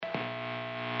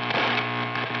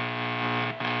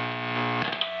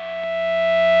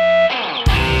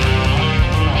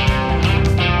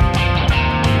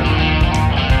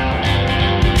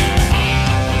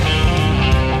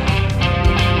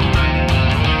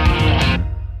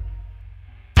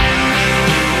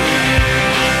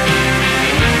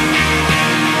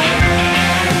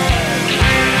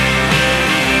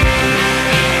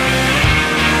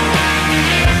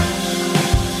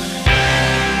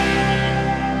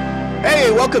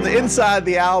Welcome to Inside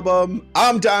the Album.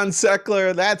 I'm Don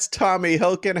Seckler. That's Tommy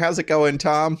Hilkin. How's it going,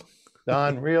 Tom?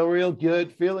 Don, real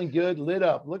good, feeling good, lit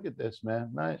up. Look at this, man.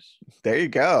 Nice. There you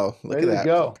go. Look Ready at to that.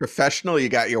 go. Professional. You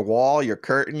got your wall, your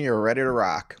curtain, you're ready to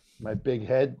rock. My big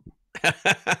head.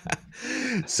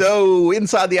 So,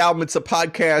 Inside the Album, it's a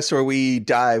podcast where we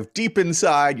dive deep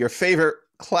inside your favorite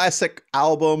classic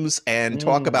albums and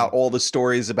talk about all the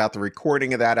stories about the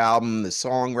recording of that album, the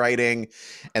songwriting,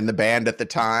 and the band at the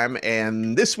time.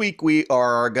 And this week we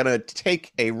are going to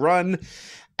take a run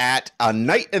at A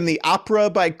Night in the Opera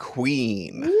by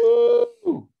Queen.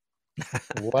 Woo!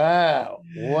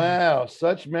 Wow.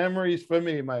 Such memories for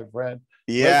me, my friend.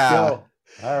 Yeah. Let's go.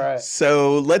 All right.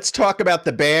 So let's talk about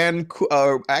the band.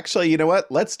 Actually, you know what?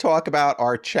 Let's talk about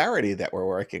our charity that we're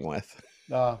working with.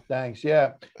 Oh, thanks.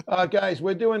 Yeah. Guys,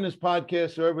 we're doing this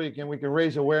podcast so we can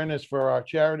raise awareness for our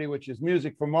charity, which is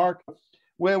Music for Mark,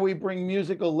 where we bring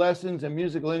musical lessons and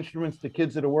musical instruments to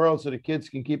kids of the world so the kids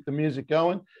can keep the music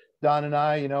going. Don and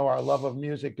I, our love of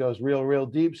music goes real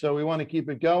deep, so we want to keep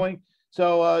it going.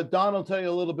 So Don will tell you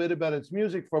a little bit about its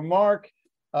Music for Mark,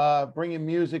 bringing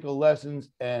musical lessons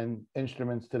and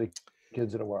instruments to the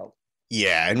kids of the world.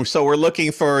 Yeah, and so we're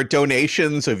looking for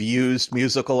donations of used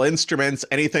musical instruments,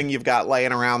 anything you've got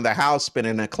laying around the house, been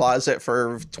in a closet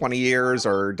for 20 years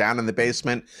or down in the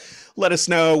basement. Let us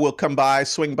know. We'll come by,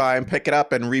 swing by, and pick it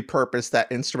up and repurpose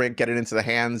that instrument, get it into the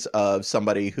hands of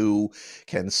somebody who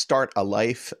can start a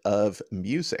life of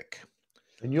music.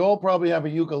 And you all probably have a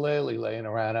ukulele laying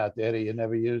around out there that you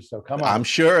never use, so come on. I'm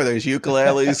sure there's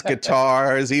ukuleles,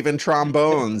 guitars, even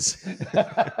trombones.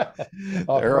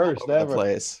 First ever.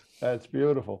 Place. That's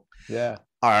beautiful. Yeah.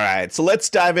 All right. So let's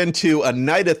dive into A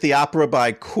Night at the Opera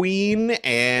by Queen,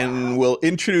 and we'll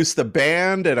introduce the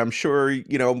band. And I'm sure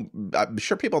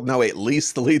people know at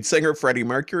least the lead singer, Freddie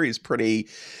Mercury. He's pretty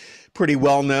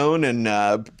well known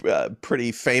and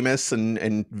pretty famous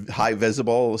and high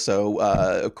visible. So,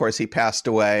 of course, he passed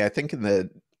away, I think, in the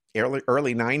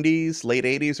early 90s, late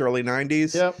 80s, early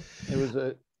 90s.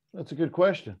 Yep. That's a good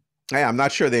question. Yeah, I'm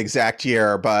not sure the exact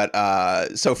year, but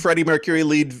so Freddie Mercury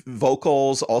lead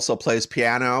vocals, also plays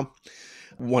piano,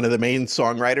 one of the main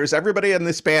songwriters. Everybody in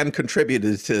this band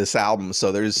contributed to this album,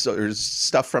 so there's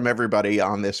stuff from everybody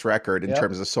on this record in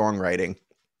terms of songwriting.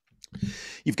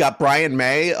 You've got Brian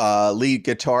May, lead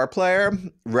guitar player,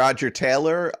 Roger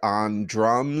Taylor on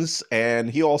drums, and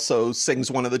he also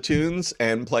sings one of the tunes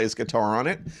and plays guitar on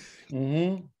it.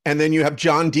 Mm-hmm. And then you have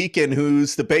John Deacon,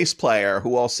 who's the bass player,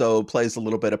 who also plays a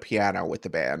little bit of piano with the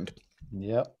band.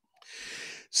 Yep.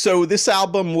 So this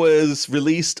album was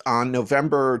released on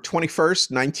November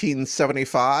 21st,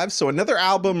 1975. So another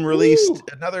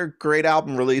great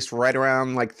album released right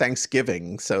around like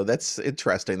Thanksgiving. So that's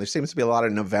interesting. There seems to be a lot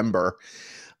of November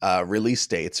release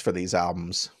dates for these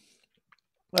albums.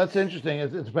 That's interesting.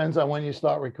 It depends on when you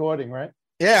start recording, right?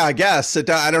 Yeah, I guess.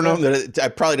 I don't know that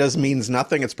it probably means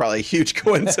nothing. It's probably a huge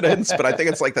coincidence, but I think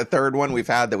it's like the third one we've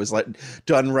had that was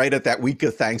done right at that week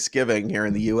of Thanksgiving here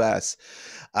in the U.S.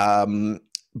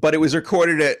 But it was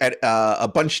recorded at a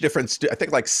bunch of different, I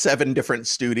think like 7 different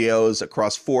studios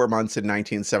across 4 months in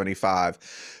 1975.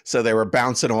 So they were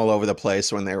bouncing all over the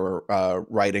place when they were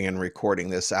writing and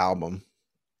recording this album.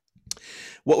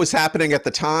 What was happening at the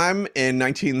time in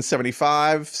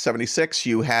 1975, 76,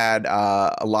 you had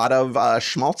a lot of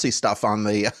schmaltzy stuff on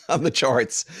the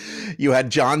charts. You had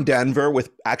John Denver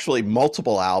with actually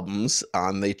multiple albums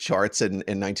on the charts in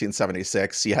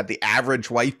 1976. You had the Average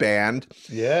White Band.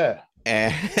 Yeah.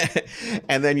 And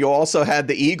then you also had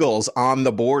the Eagles on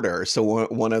the Border. So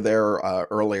one of their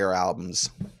earlier albums.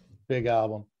 Big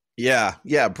album. Yeah.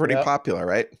 Pretty popular,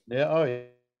 right? Yeah. Oh,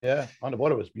 yeah. On the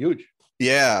Border was huge.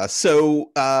 Yeah,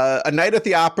 so A Night at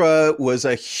the Opera was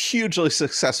a hugely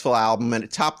successful album, and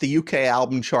it topped the UK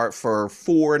album chart for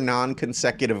 4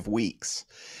 non-consecutive weeks.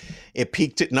 It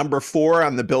peaked at number 4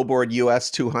 on the Billboard US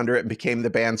 200 and became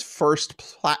the band's first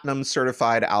platinum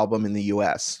certified album in the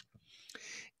US.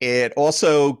 It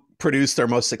also produced their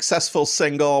most successful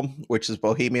single, which is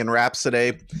Bohemian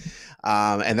Rhapsody,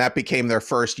 and that became their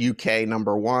first UK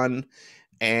number 1.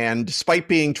 And despite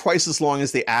being twice as long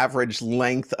as the average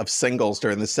length of singles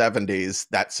during the 70s,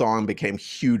 that song became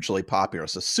hugely popular.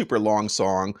 It's a super long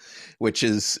song, which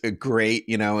is great,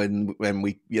 and when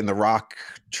we in the rock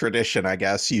tradition, I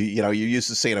guess, you're used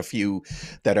to seeing a few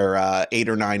that are 8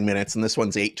 or 9 minutes, and this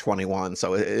one's 8:21.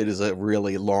 So it is a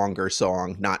really longer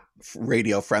song, not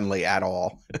radio friendly at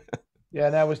all. Yeah,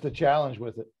 that was the challenge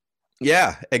with it.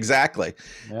 Yeah, exactly.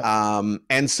 Yeah.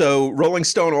 And so Rolling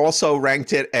Stone also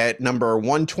ranked it at number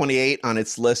 128 on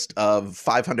its list of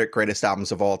 500 greatest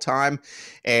albums of all time.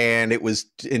 And it was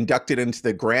inducted into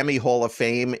the Grammy Hall of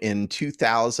Fame in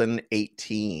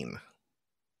 2018.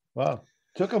 Wow.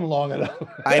 Took them long enough.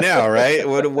 I know, right?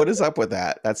 What is up with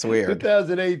that? That's weird.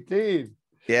 2018.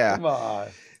 Yeah. Come on.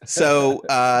 So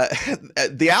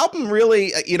the album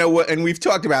really, and we've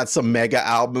talked about some mega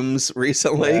albums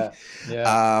recently.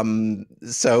 Yeah.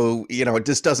 So, it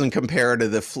just doesn't compare to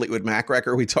the Fleetwood Mac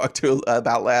record we talked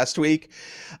about last week.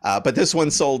 But this one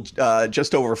sold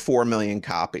just over 4 million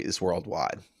copies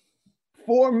worldwide.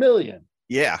 4 million.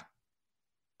 Yeah.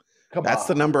 That's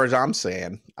the numbers I'm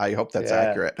saying. I hope that's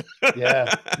accurate.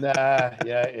 Yeah. No.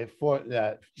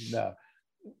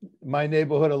 My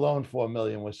neighborhood alone, 4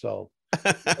 million was sold.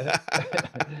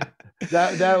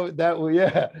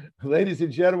 Yeah, ladies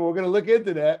and gentlemen, we're going to look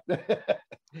into that.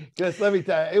 Because let me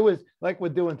tell you, it was like we're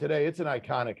doing today. It's an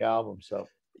iconic album. So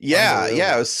yeah,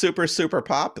 it was super, super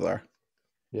popular.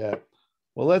 Yeah.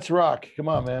 Well, let's rock. Come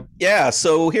on, man. Yeah.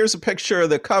 So here's a picture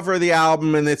of the cover of the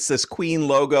album, and it's this Queen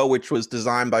logo, which was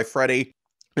designed by Freddie.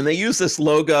 And they use this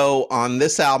logo on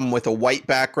this album with a white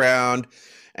background.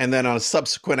 And then on a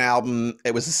subsequent album,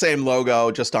 it was the same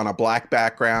logo, just on a black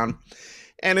background.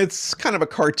 And it's kind of a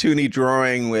cartoony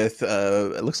drawing with,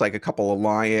 it looks like a couple of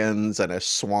lions and a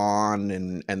swan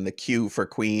and the Q for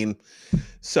Queen.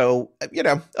 So,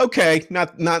 okay,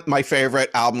 not my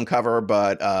favorite album cover,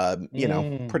 but,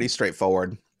 pretty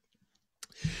straightforward.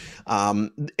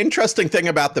 Interesting thing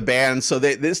about the band. So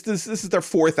this is their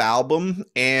fourth album.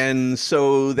 And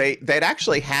so they'd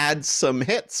actually had some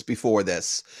hits before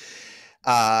this.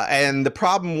 And the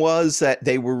problem was that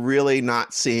they were really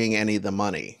not seeing any of the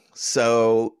money.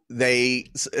 So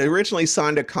they originally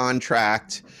signed a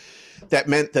contract that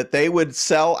meant that they would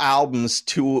sell albums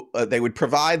they would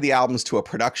provide the albums to a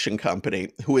production company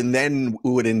who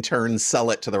would in turn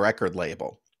sell it to the record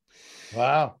label.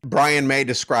 Wow. Brian May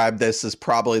described this as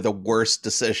probably the worst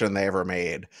decision they ever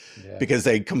made because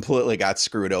they completely got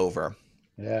screwed over.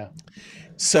 Yeah.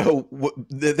 So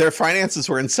their finances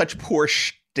were in such poor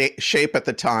shape at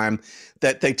the time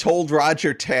that they told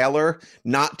Roger Taylor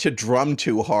not to drum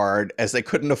too hard as they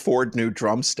couldn't afford new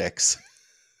drumsticks.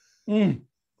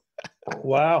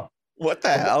 Wow. What the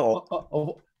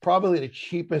hell? Probably the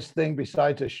cheapest thing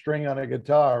besides a string on a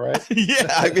guitar, right? Yeah,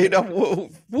 I mean,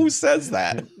 who says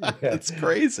that? It's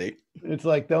crazy. It's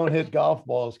like don't hit golf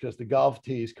balls because the golf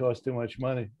tees cost too much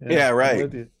money. Yeah,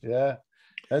 right. Yeah,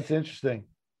 that's interesting.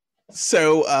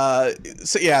 So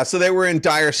they were in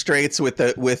dire straits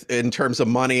in terms of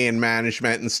money and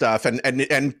management and stuff,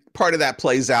 and part of that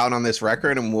plays out on this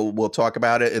record, and we'll talk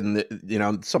about it. And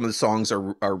some of the songs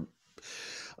are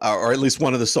or at least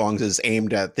one of the songs is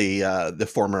aimed at the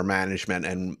former management,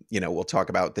 and we'll talk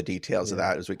about the details of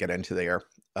that as we get into the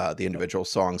individual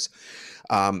songs.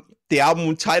 The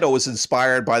album title was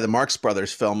inspired by the Marx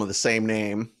Brothers film of the same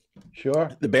name.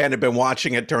 Sure. The band had been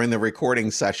watching it during the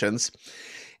recording sessions.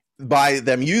 By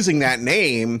them using that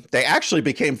name, they actually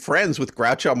became friends with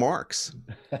Groucho Marx.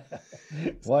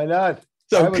 Why not?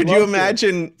 So could you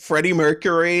imagine Freddie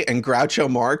Mercury and Groucho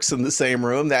Marx in the same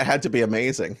room? That had to be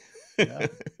amazing. Yeah.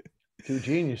 Two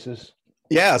geniuses.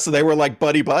 Yeah, so they were like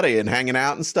buddy and hanging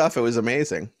out and stuff. It was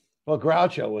amazing. Well,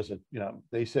 Groucho was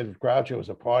they said Groucho was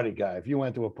a party guy. If you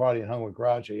went to a party and hung with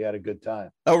Groucho, you had a good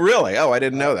time. Oh, really? Oh, I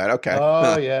didn't know that. Okay.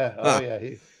 Oh, yeah. Oh, yeah.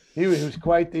 He was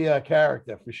quite the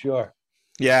character for sure.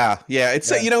 Yeah.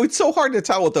 It's it's so hard to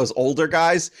tell with those older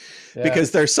guys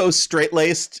because they're so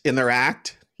straight-laced in their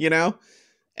act,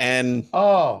 and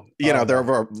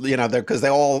they're because they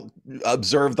all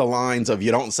observe the lines of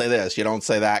you don't say this, you don't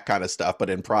say that kind of stuff,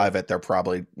 but in private they're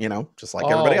probably just like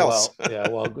everybody else.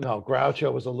 No,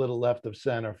 Groucho was a little left of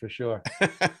center for sure.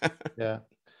 Yeah.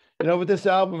 With this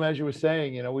album, as you were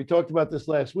saying, we talked about this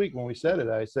last week when we said it.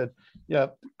 I said,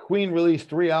 Queen released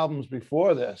 3 albums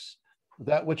before this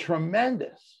that were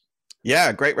tremendous.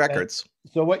 Yeah, great records.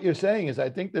 And so what you're saying is I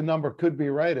think the number could be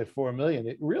right at 4 million.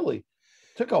 It really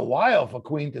took a while for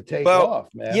Queen to take off,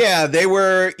 man. Yeah, they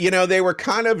were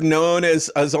kind of known as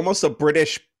almost a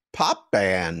British pop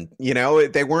band.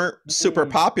 They weren't super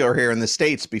popular here in the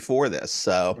States before this.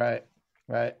 So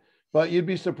right. But you'd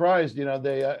be surprised,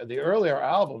 the earlier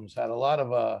albums had a lot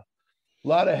of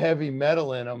heavy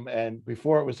metal in them, and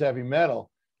before it was heavy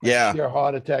metal, Sheer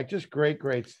Heart Attack, just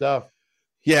great stuff.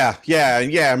 Yeah.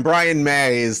 And Brian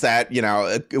May is that,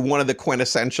 one of the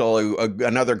quintessential,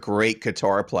 another great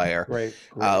guitar player,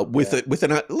 with a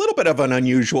little bit of an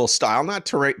unusual style,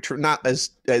 not as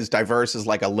diverse as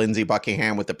like a Lindsey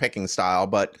Buckingham with the picking style,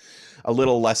 but a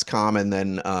little less common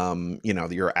than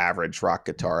your average rock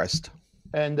guitarist.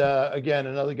 And again,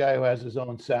 another guy who has his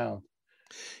own sound.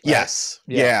 Right? Yes.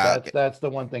 Yeah. That's the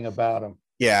one thing about him.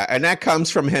 Yeah, and that comes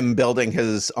from him building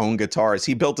his own guitars.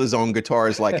 He built his own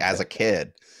guitars like as a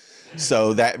kid.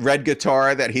 So that red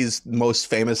guitar that he's most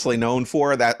famously known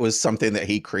for, that was something that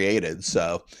he created.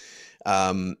 So,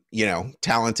 talented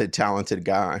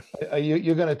guy.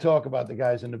 You're going to talk about the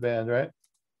guys in the band, right?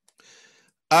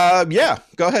 Yeah,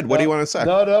 go ahead. What do you want to say?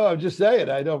 No, I'm just saying.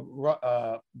 I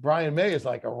know Brian May is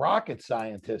like a rocket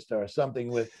scientist or something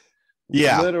with.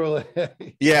 Yeah, literally.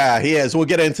 Yeah, he is. We'll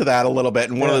get into that a little bit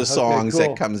in one of the songs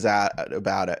that comes out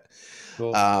about it.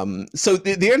 Cool. So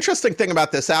the interesting thing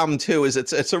about this album too is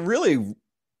it's a really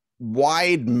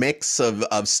wide mix of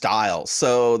styles.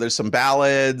 So there's some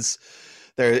ballads.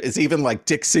 There is even like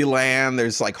Dixieland.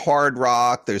 There's like hard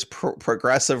rock. There's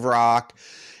progressive rock.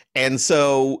 And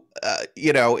so,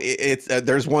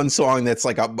 there's one song that's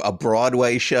like a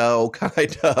Broadway show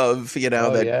kind of,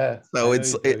 So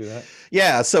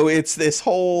it's this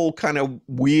whole kind of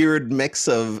weird mix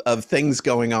of things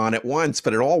going on at once,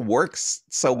 but it all works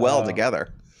so well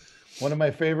together. One of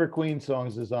my favorite Queen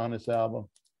songs is on this album.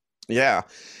 Yeah.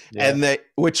 And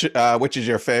which is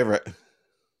your favorite?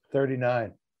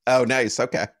 39. Oh, nice.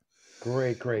 Okay.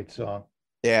 Great song.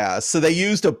 Yeah, so they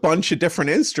used a bunch of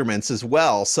different instruments as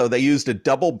well. So they used a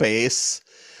double bass,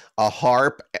 a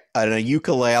harp, and a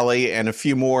ukulele, and a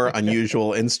few more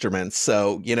unusual instruments.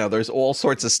 So, there's all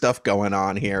sorts of stuff going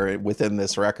on here within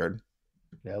this record.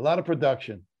 Yeah, a lot of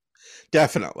production.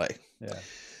 Definitely. Yeah.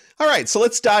 All right, so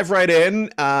let's dive right in,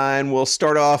 and we'll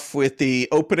start off with the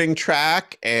opening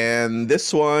track. And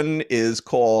this one is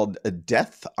called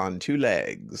Death on Two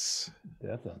Legs.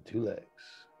 Death on Two Legs.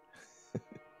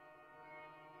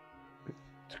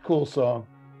 Cool song.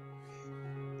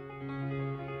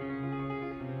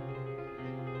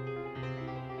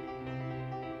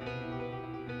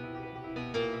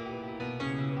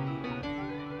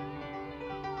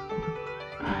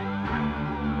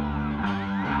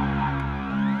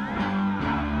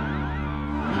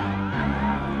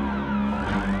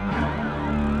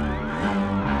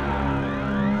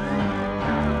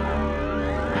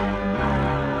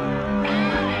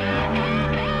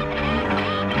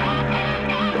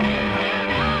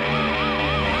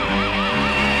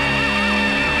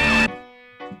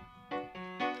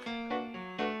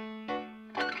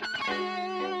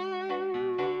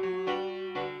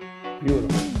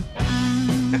 Beautiful.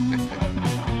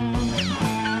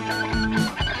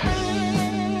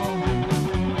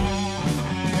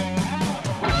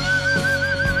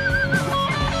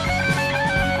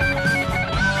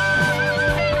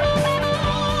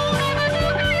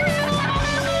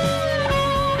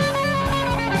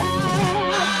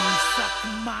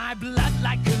 My blood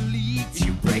like a leech.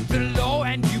 You break the law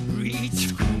and you breach.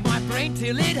 Screw my brain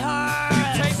till it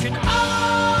hurts. You've taken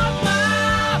all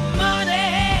my money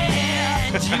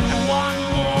and you want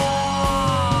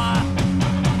more.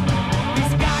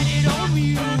 Misguided on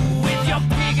you with your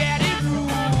big-headed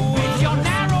rule, with your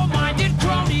narrow-minded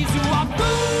cronies who are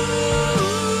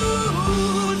fools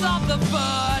of the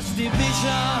first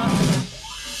division.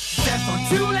 Death on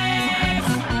two legs,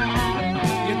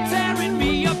 you're tearing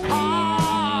me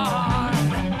apart.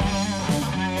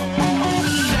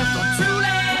 Death on two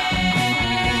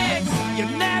legs, you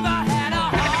never had a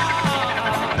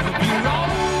heart of your own.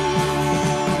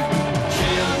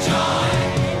 Killjoy,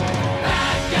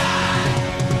 bad guy,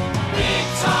 big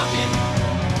talking,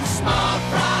 small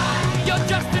fry. You're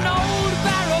just an old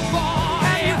barrel boy,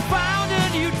 and you found a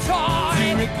new toy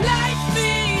to replace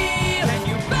me, and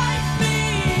you bite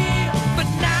me, but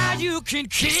now you can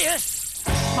kiss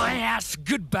my ass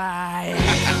goodbye.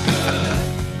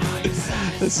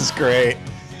 This is great.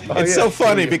 Oh, It's yeah, so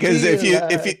funny so because you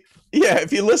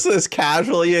if you listen to this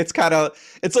casually, it's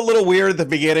a little weird at the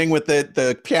beginning with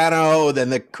the piano, then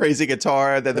the crazy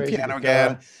guitar, then Crazy the piano guitar.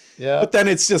 again. Yeah. But then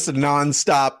it's just a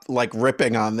nonstop like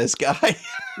ripping on this guy.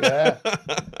 Yeah.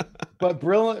 But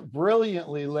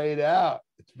brilliantly laid out.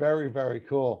 It's very, very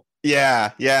cool.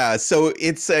 Yeah. So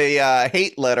it's a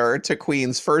hate letter to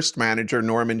Queen's first manager,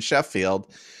 Norman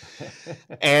Sheffield.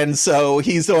 And so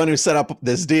he's the one who set up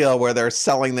this deal where they're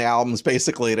selling the albums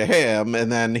basically to him,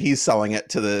 and then he's selling it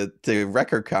to the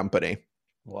record company.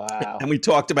 Wow. And we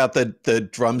talked about the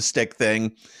drumstick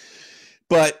thing.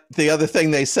 But the other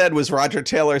thing they said was Roger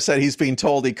Taylor said he's being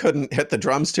told he couldn't hit the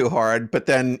drums too hard, but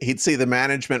then he'd see the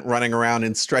management running around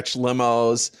in stretch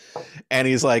limos, and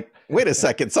he's like, wait a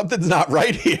second, something's not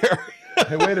right here.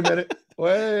 Hey, wait a minute.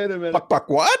 Buck,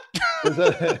 what?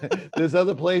 There's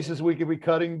other places we could be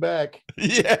cutting back.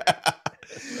 Yeah.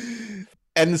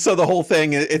 and so the whole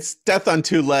thing, it's Death on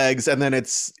Two Legs, and then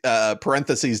it's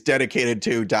parentheses dedicated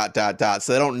to ...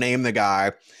 So they don't name the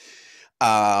guy.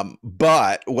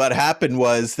 But what happened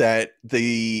was that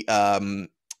the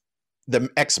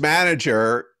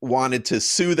ex-manager wanted to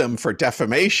sue them for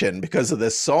defamation because of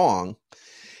this song.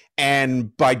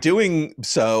 And by doing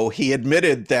so, he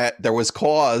admitted that there was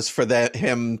cause for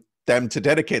them to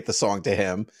dedicate the song to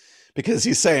him, because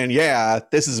he's saying, yeah,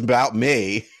 this is about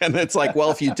me. And it's like, well,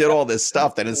 if you did all this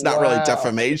stuff, then it's not really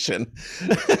defamation.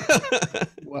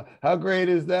 Well, how great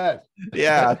is that?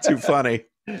 Yeah, too funny.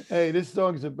 Hey, this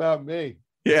song's about me.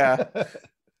 Yeah.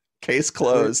 Case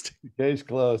closed. Case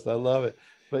closed. I love it.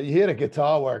 But you hear the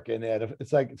guitar work in there.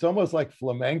 It's almost like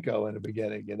flamenco in the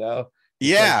beginning, you know?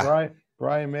 Yeah. Like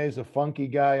Brian May's a funky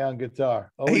guy on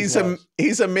guitar. Always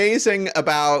He's amazing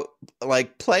about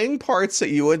like playing parts that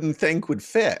you wouldn't think would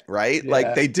fit, right? Yeah.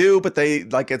 Like they do, but they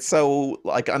like it's so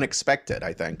like unexpected,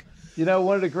 I think. You know,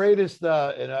 one of the greatest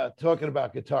talking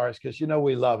about guitars, because you know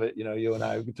we love it. You know, you and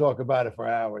I, we could talk about it for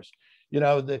hours. You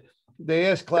know, they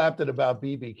asked Clapton about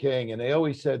B.B. King, and they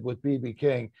always said with B.B.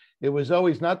 King, it was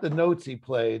always not the notes he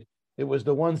played, it was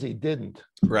the ones he didn't.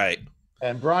 Right.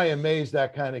 And Brian May's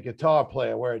that kind of guitar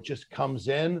player where it just comes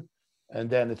in and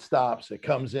then it stops. It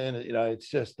comes in, you know, it's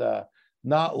just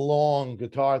not long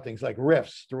guitar things, like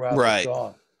riffs throughout the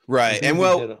song. Right. And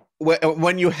well,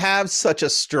 when you have such a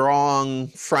strong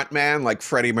frontman like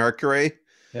Freddie Mercury,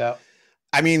 yeah,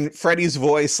 I mean, Freddie's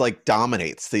voice like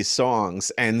dominates these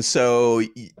songs. And so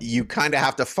you kind of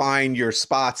have to find your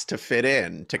spots to fit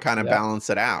in to kind of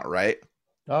balance it out, right?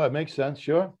 Oh, it makes sense.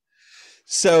 Sure.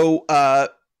 So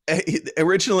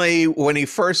originally, when he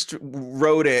first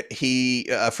wrote it,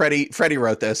 Freddie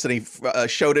wrote this, and he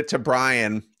showed it to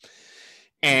Brian,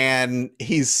 and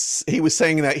he was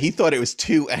saying that he thought it was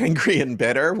too angry and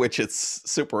bitter, which it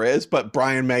super is. But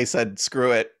Brian May said,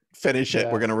 "Screw it, finish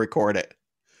it. We're going to record it."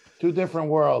 Two different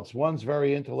worlds. One's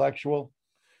very intellectual,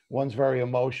 one's very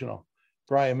emotional.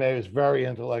 Brian May is a very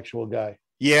intellectual guy.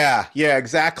 Yeah,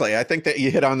 exactly. I think that you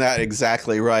hit on that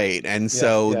exactly right. And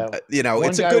so, you know,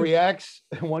 one guy reacts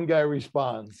and one guy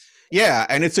responds. Yeah,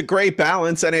 and it's a great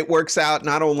balance, and it works out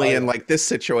not only in like this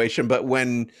situation, but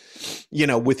when, you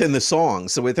know, within the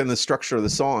songs, so within the structure of the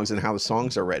songs and how the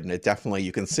songs are written, it definitely,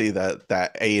 you can see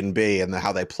that A and B and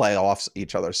how they play off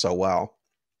each other so well.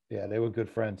 Yeah, they were good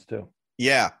friends too.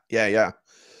 Yeah.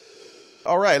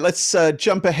 All right, let's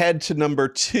jump ahead to number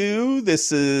 2.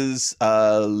 This is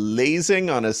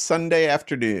Lazing on a Sunday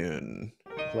Afternoon.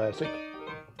 Classic.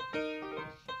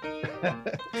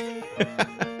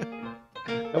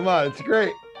 Come on, it's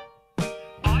great.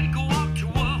 I go out to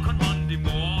work on Monday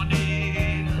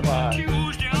morning. Come on.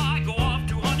 Tuesday I go off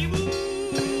to honeymoon.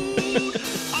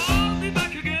 I'll be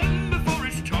back again before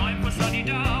it's time for sunny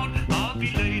down. I'll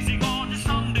be lazing on a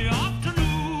Sunday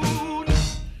afternoon.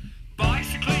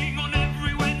 Bicycling on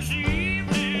every Wednesday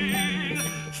evening.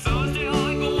 Thursday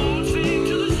I go waltzing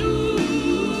to the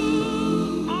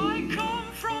zoo. I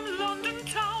come from London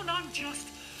town, I'm just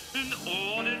an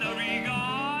ordinary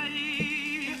guy.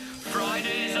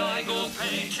 Fridays I go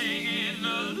painting in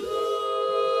the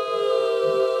Louvre.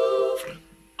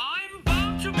 I'm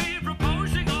bound to be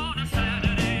proposing on a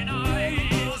Saturday night.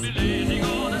 I'll be lazing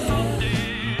on a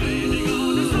Sunday, lazing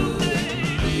on a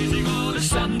Sunday, lazing on a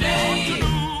Sunday afternoon.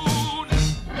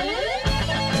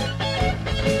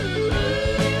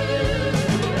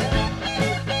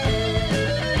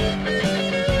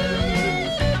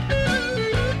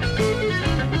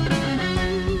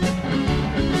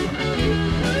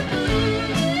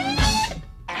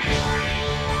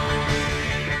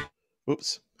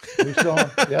 Oops. New song.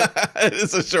 Yeah.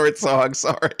 It's a short song,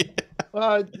 sorry.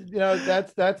 You know,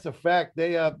 that's a fact.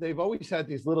 They've always had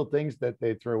these little things that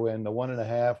they threw in, the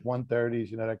 1.5, 130s,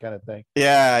 you know, that kind of thing.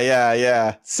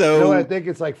 Yeah. So You know, I think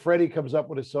it's like Freddie comes up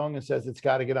with a song and says it's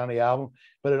got to get on the album,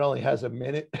 but it only has a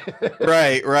minute.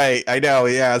 right. I know.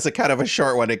 Yeah, it's a kind of a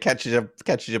short one. It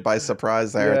catches you by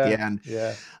surprise there at the end.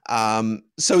 Yeah.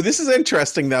 So this is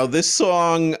interesting though. This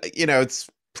song, you know, it's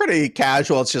pretty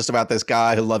casual. It's just about this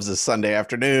guy who loves his Sunday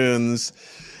afternoons.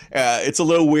 It's a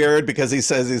little weird because he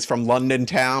says he's from London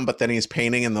town, but then he's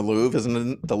painting in the Louvre. Isn't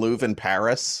it the Louvre in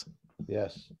Paris?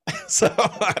 Yes. So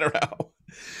I don't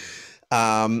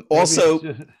know. Also,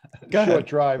 short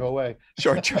drive away.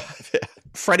 Short drive. Yeah.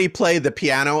 Freddie played the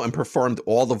piano and performed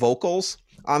all the vocals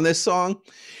on this song.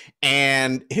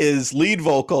 And his lead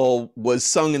vocal was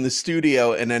sung in the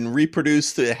studio and then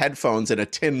reproduced through the headphones in a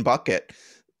tin bucket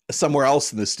somewhere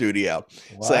else in the studio.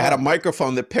 Wow. So they had a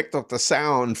microphone that picked up the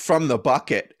sound from the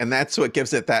bucket, and that's what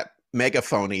gives it that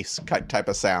megaphony type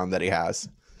of sound that he has.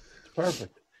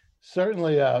 Perfect.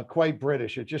 Certainly quite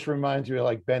British. It just reminds me of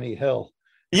like Benny Hill,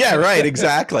 Yeah, right,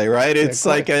 exactly, right. It's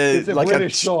like it's a like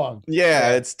British song.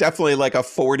 Yeah, it's definitely like a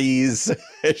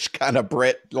 40s-ish kind of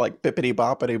Brit, like bippity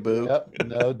boppity boo. Yep,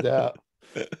 no doubt.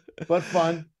 But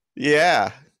fun.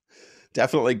 Yeah,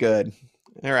 definitely good.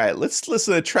 All right, let's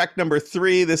listen to track number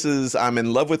 3. This is I'm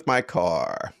in Love with My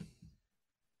Car.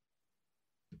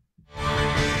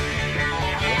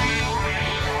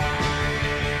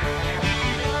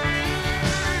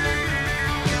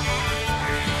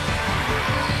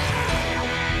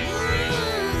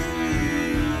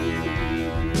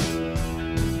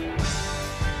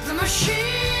 The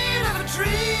machine of a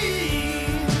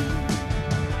dream,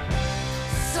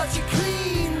 such a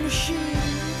clean machine,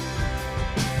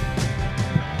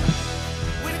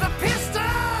 with the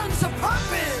pistons a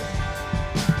pumping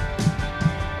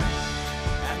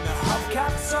and the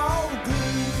hubcaps all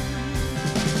green.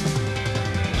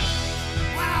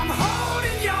 When I'm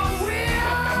holding your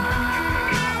wheel,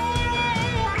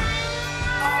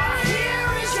 all I hear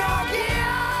is your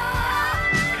gear.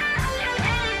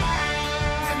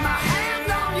 With my hand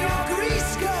on your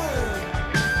grease gun,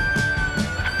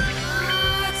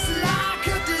 it's like a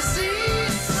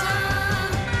disease, son.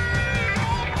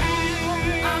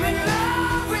 I'm in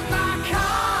love with my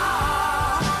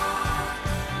car.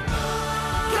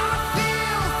 Got a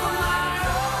feel for my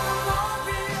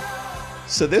automobile.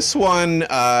 So this one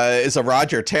is a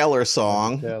Roger Taylor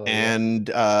song, Taylor, yeah. and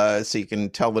so you can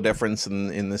tell the difference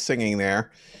in the singing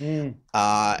there. Mm.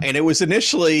 And it was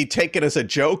initially taken as a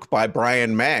joke by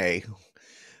Brian May,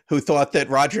 who thought that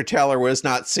Roger Taylor was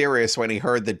not serious when he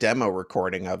heard the demo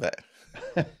recording of it.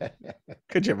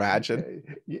 Could you imagine?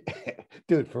 Yeah.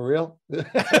 Dude, for real?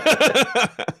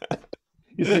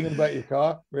 You singing about your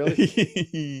car? Really?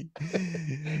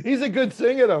 He's a good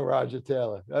singer though, Roger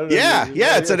Taylor. I don't know Yeah, if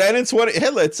yeah. It's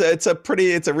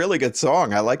a really good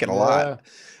song. I like it a lot.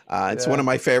 It's one Yeah. of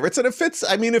my favorites, and it fits.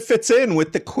 I mean, it fits in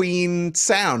with the Queen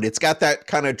sound. It's got that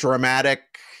kind of dramatic,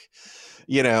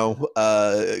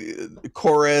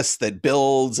 chorus that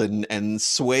builds and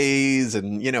sways,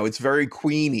 and it's very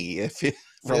Queeny,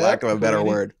 for Yeah, lack of a better Queeny.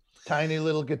 word. Tiny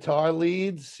little guitar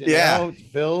leads, Yeah.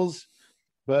 fills.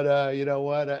 But you know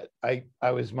what? It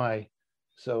was my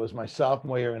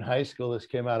sophomore year in high school. This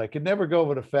came out. I could never go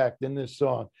over the fact in this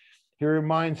song. He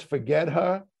reminds Forget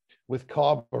Her with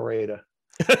Carburetor.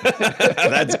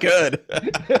 That's good.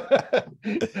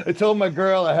 I told my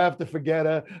girl I have to forget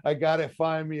her. I gotta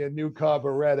find me a new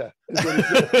carburetor. Is what he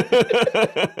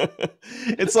said.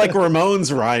 It's like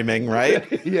Ramones rhyming, right?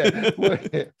 Yeah,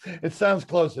 it sounds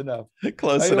close enough.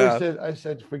 Close I enough. always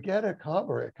said, forget a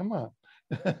carburetor. Come on.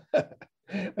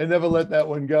 I never let that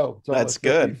one go. It's That's almost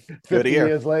good. 50 Good ear.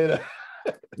 years later.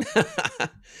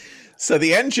 So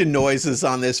the engine noises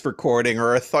on this recording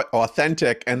are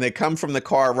authentic, and they come from the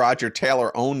car Roger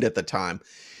Taylor owned at the time.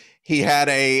 He had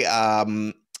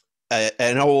an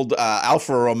old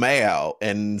Alfa Romeo,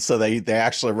 and so they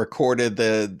actually recorded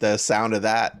the sound of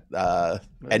that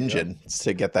engine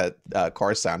to get that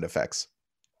car sound effects.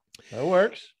 That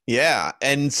works. Yeah,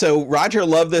 and so Roger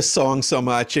loved this song so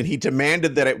much, and he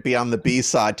demanded that it be on the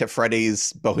B-side to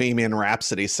Freddie's Bohemian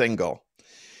Rhapsody single.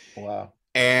 Wow.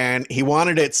 And he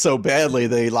wanted it so badly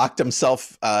that he locked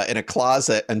himself in a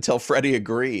closet until Freddie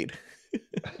agreed.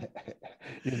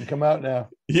 You can come out now.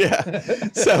 Yeah.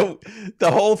 So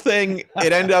the whole thing,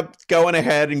 it ended up going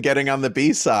ahead and getting on the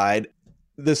B-side.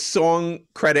 The song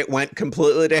credit went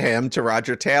completely to him, to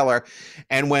Roger Taylor.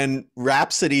 And when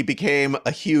Rhapsody became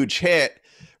a huge hit,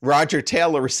 Roger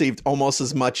Taylor received almost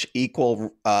as much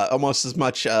royalties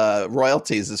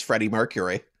as Freddie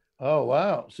Mercury. Oh,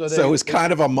 wow. So it was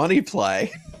kind of a money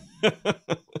play.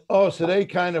 Oh, so I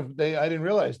didn't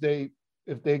realize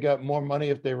if they got more money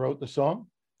if they wrote the song.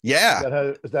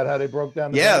 Yeah. Is that how they broke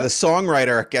down? Yeah, math? the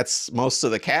songwriter gets most of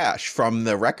the cash from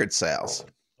the record sales.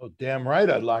 Oh, damn right,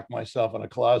 I'd lock myself in a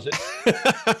closet.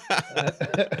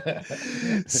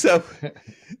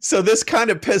 So this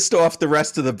kind of pissed off the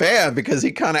rest of the band because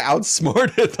he kind of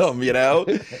outsmarted them,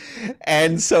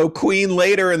 And so Queen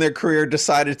later in their career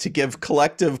decided to give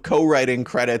collective co-writing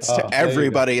credits to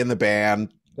everybody in the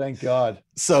band. Thank God.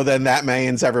 So then that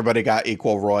means everybody got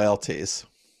equal royalties.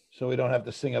 So we don't have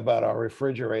to sing about our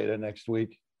refrigerator next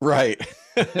week. Right.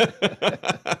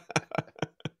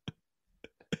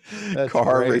 That's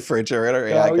car, great. refrigerator.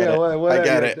 Yeah, Oh, I get yeah, it. what- I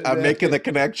get yeah, it. I'm making the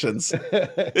connections.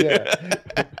 Yeah.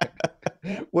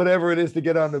 Whatever it is to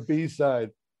get on the B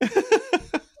side.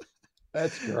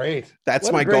 That's great. That's What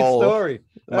a my great goal. Story.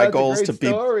 My That's goal a is to great be.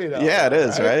 story, though, Yeah, it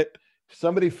is, right?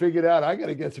 Somebody figured out I got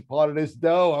to get some part of this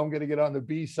dough. I'm going to get on the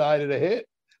B side of the hit.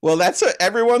 Well,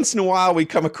 every once in a while we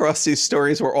come across these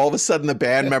stories where all of a sudden the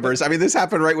band members, I mean, this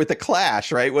happened right with the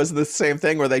Clash, right? Wasn't the same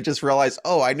thing where they just realized,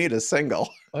 oh, I need a single.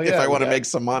 Oh, if I want to yeah. make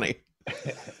some money.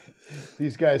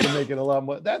 These guys are making a lot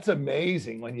more. That's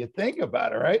amazing when you think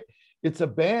about it, right? It's a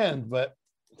band, but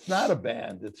it's not a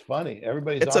band. It's funny.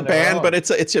 Everybody's It's a on their band, own. but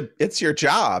it's your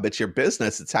job. It's your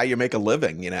business. It's how you make a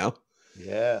living, you know?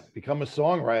 Yeah, become a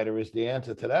songwriter is the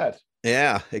answer to that.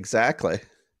 Yeah, exactly.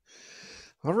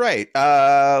 All right.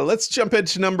 Let's jump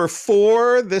into number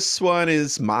 4. This one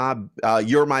is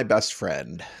You're My Best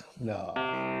Friend. No,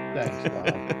 thanks,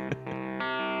 Don.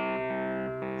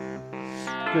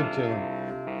 Good tune.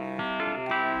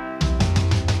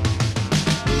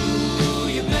 Ooh,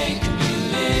 you make me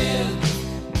live.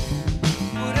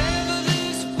 Whatever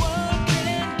this world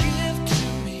can give to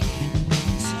me,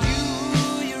 it's you,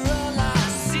 you're all I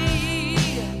see.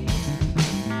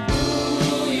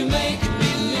 Ooh, you make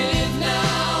me live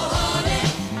now, honey.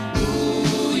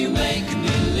 Ooh, you make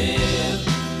me live.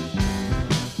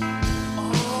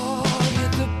 Oh,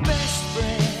 you're the best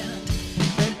friend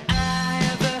that I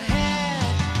ever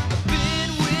had. I've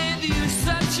been with you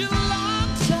such a long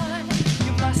time.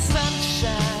 You're my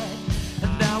sunshine,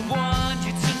 and I want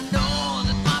you to know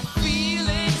that my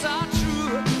feelings are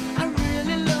true. I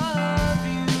really love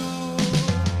you.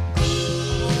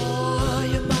 Oh,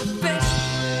 you're my best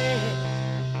friend.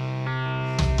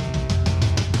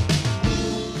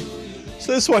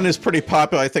 So this one is pretty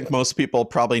popular. I think most people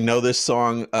probably know this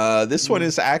song. This one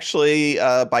is actually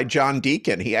by John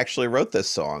Deacon. He actually wrote this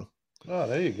song. Oh,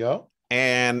 there you go.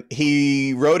 And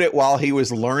he wrote it while he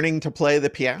was learning to play the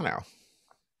piano.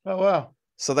 Oh, wow.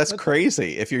 So that's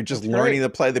crazy. If you're just that's learning great. to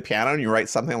play the piano and you write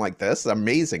something like this, it's an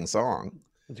amazing song.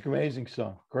 It's an amazing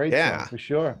song. Great Yeah. song for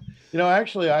sure. You know,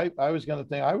 actually, I was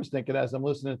thinking as I'm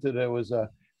listening to there was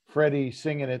Freddie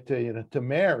singing it to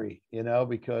Mary,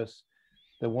 because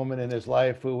the woman in his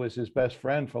life who was his best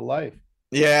friend for life.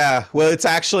 Yeah. Well, it's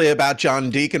actually about John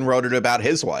Deacon wrote it about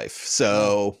his wife.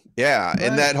 So yeah.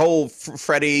 And that whole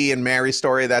Freddie and Mary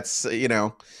story, that's,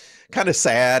 kind of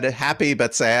sad, happy,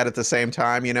 but sad at the same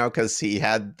time, because he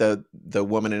had the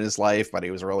woman in his life, but he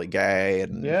was really gay.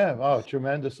 And Yeah. Oh,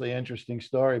 tremendously interesting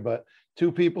story. But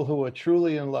two people who are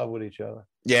truly in love with each other.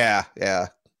 yeah. Yeah.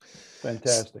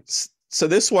 Fantastic. So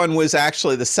this one was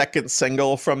actually the second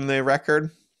single from the record.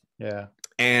 Yeah.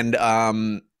 And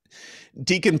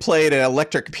Deacon played an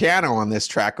electric piano on this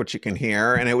track, which you can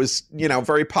hear. And it was,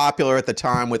 very popular at the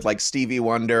time with like Stevie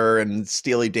Wonder and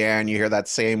Steely Dan. You hear that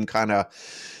same kind of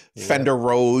Fender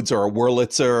Rhodes or a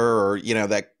Wurlitzer or,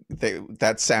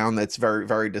 that sound that's very,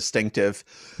 very distinctive.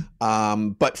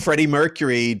 But Freddie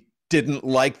Mercury didn't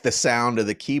like the sound of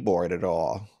the keyboard at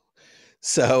all.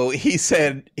 So he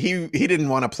said he didn't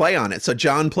want to play on it. So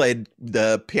John played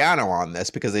the piano on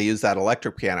this because they used that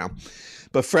electric piano.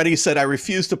 But Freddie said, I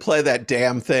refuse to play that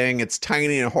damn thing. It's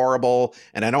tiny and horrible,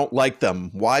 and I don't like them.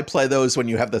 Why play those when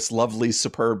you have this lovely,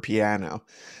 superb piano?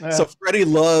 Yeah. So Freddie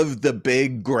loved the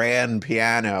big, grand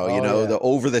piano, the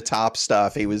over-the-top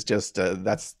stuff. He was just,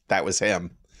 that was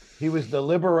him. He was the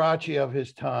Liberace of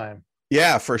his time.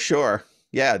 Yeah, for sure.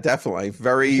 Yeah, definitely.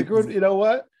 Very. It's a good, you know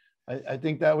what? I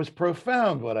think that was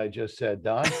profound what I just said,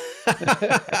 Don.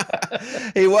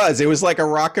 He was. It was like a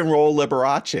rock and roll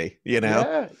Liberace,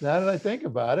 Yeah, now that I think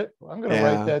about it, I'm going to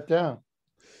write that down.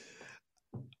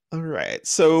 All right.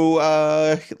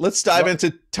 So let's dive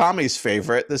into Tommy's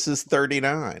favorite. This is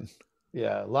 39.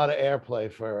 Yeah, a lot of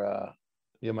airplay for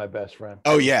You're My Best Friend.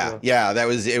 Oh, yeah. Yeah,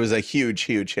 it was a huge,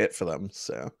 huge hit for them.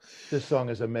 So this song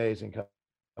is amazing.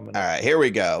 All right, here we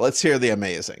go. Let's hear the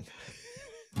amazing.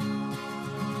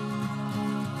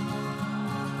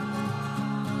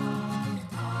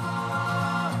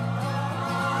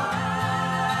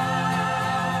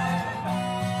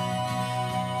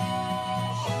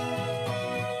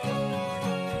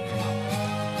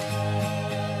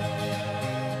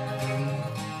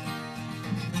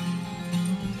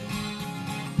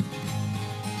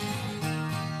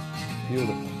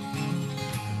 Beautiful.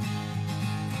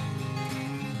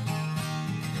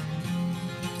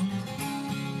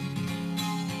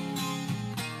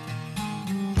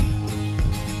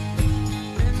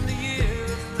 In the year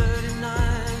of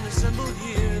 39, assembled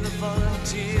here the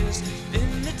volunteers.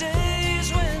 In the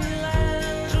days when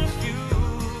lands were few,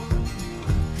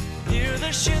 here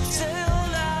the ship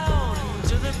sailed out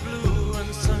into the blue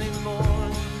and sunny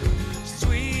morn,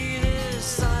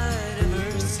 sweetest I'd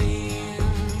ever seen.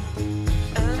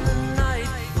 And the night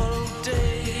followed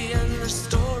day, and the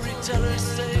storytellers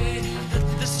say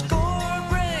that the score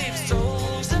brave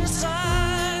souls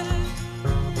inside,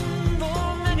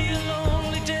 for many a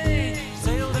lonely day,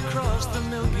 sailed across the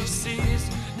milky seas.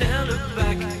 Never looked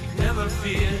back, never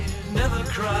feared, never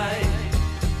cried.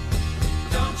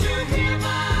 Don't you hear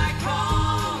my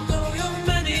call? Though you're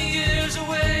many years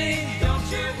away,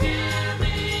 don't you hear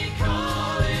me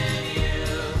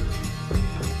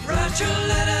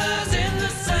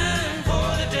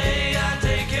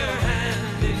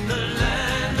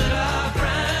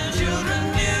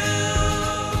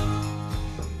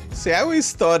See, I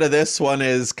always thought of this one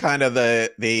as kind of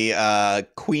the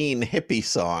Queen hippie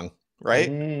song, right?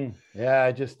 Yeah,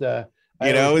 I just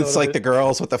you know, it's like the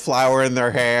girls with the flower in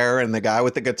their hair and the guy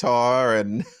with the guitar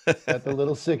and got the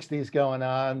little 60s going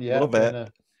on. Yeah, a little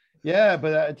bit. Yeah,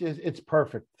 but it's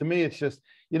perfect. To me, it's just,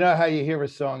 you know how you hear a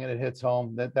song and it hits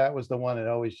home? That was the one that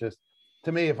always just,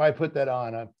 to me, if I put that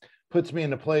on, it puts me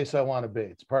in the place I want to be.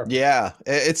 It's perfect. Yeah,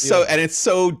 it's so, and it's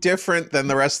so different than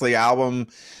the rest of the album.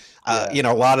 You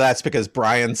know, a lot of that's because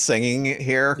Brian's singing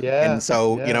here. Yeah. And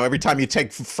so, you know, every time you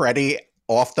take Freddie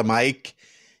off the mic,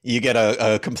 you get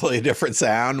a completely different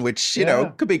sound, which, you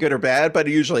know, could be good or bad, but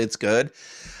usually it's good.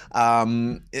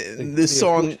 This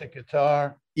song, acoustic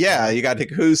guitar. Yeah, you got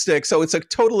acoustic. So it's a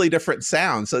totally different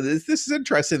sound. So this is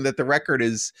interesting that the record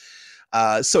is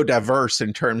so diverse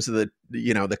in terms of the,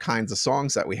 you know, the kinds of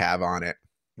songs that we have on it.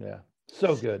 Yeah.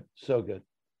 So good. So good.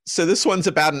 So this one's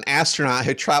about an astronaut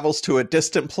who travels to a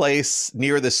distant place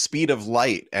near the speed of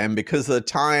light. And because of the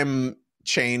time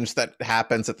change that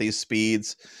happens at these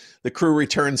speeds, the crew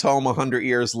returns home 100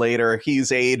 years later.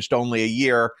 He's aged only a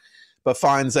year, but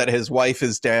finds that his wife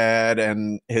is dead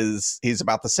and he's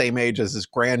about the same age as his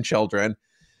grandchildren.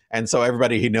 And so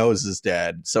everybody he knows is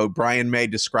dead. So Brian May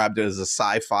described it as a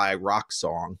sci-fi rock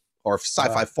song, or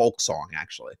sci-fi folk song,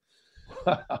 actually.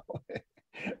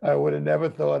 I would have never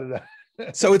thought of that.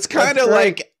 So it's kind of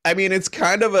like, I mean, it's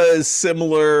kind of a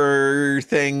similar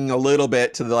thing a little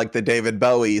bit to the David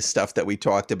Bowie stuff that we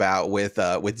talked about with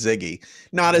Ziggy.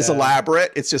 Not as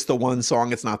elaborate. It's just the one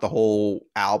song. It's not the whole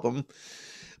album,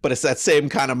 but it's that same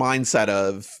kind of mindset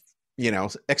of, you know,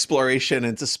 exploration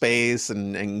into space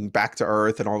and back to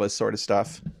Earth and all this sort of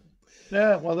stuff.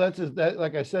 Yeah. Well,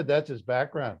 like I said, that's his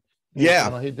background.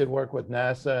 He did work with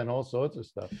NASA and all sorts of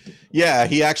stuff. Yeah,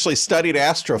 he actually studied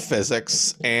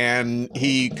astrophysics and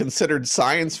he considered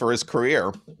science for his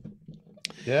career.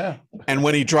 Yeah. And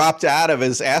when he dropped out of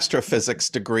his astrophysics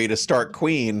degree to start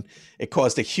Queen, it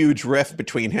caused a huge rift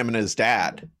between him and his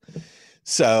dad.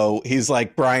 So he's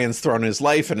like, Brian's thrown his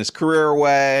life and his career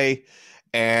away.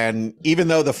 And even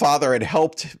though the father had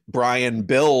helped Brian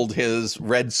build his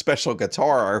red special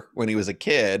guitar when he was a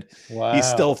kid, he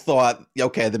still thought,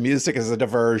 okay, the music is a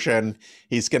diversion.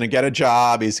 He's going to get a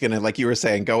job. He's going to, like you were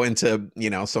saying, go into, you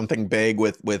know, something big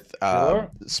with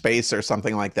space or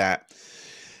something like that.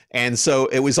 And so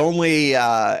it was only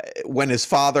when his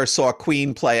father saw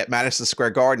Queen play at Madison Square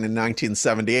Garden in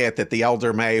 1978 that the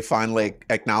elder May finally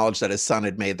acknowledged that his son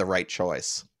had made the right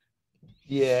choice.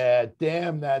 Yeah,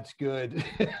 damn, that's good.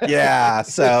 Yeah,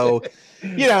 so,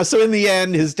 you know, so in the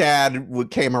end, his dad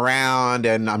came around,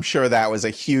 and I'm sure that was a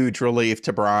huge relief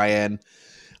to Brian,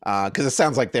 because it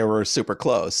sounds like they were super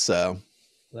close. So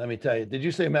let me tell you, did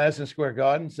you say Madison Square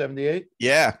Garden, 78?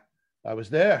 Yeah. I was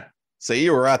there. So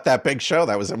you were at that big show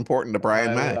that was important to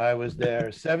Brian May. I was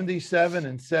there, 77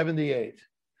 and 78,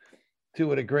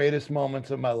 two of the greatest moments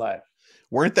of my life.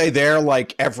 Weren't they there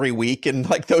like every week in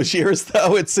like those years,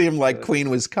 though? It seemed like Queen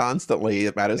was constantly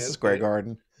at Madison Square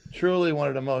Garden. Truly one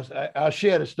of the most, I'll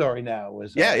share the story now. It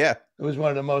was, it was one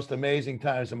of the most amazing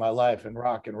times of my life in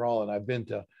rock and roll. And I've been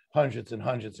to hundreds and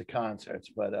hundreds of concerts,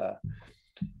 but,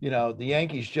 you know, the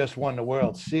Yankees just won the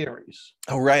World Series.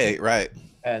 Oh, right.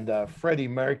 And Freddie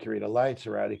Mercury, the lights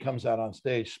are out. He comes out on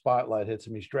stage, spotlight hits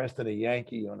him. He's dressed in a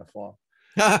Yankee uniform.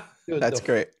 That's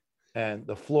great. And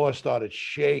the floor started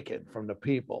shaking from the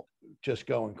people just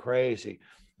going crazy.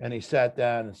 And he sat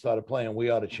down and started playing We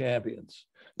Are the Champions.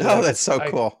 Oh, that's so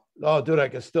cool. Oh, dude, I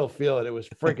can still feel it. It was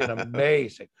freaking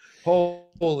amazing.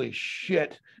 Holy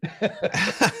shit.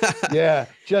 Yeah.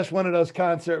 Just one of those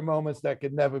concert moments that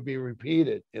could never be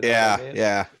repeated. You know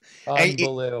yeah.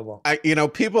 Unbelievable. You know,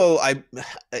 people,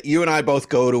 you and I both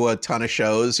go to a ton of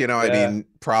shows, you know, I mean,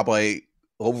 probably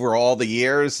over all the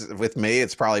years with me,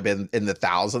 it's probably been in the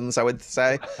thousands, I would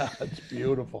say. It's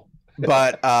beautiful.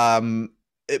 But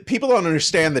people don't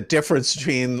understand the difference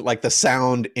between like the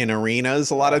sound in arenas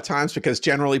a lot of times, because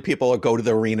generally people go to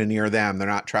the arena near them. They're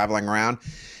not traveling around.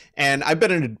 And I've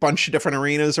been in a bunch of different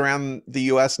arenas around the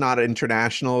U.S., not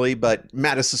internationally, but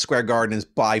Madison Square Garden is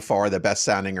by far the best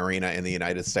sounding arena in the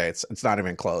United States. It's not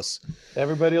even close.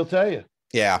 Everybody will tell you.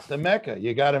 Yeah. It's the Mecca.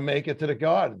 You got to make it to the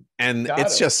Garden. And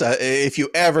it's just, if you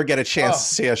ever get a chance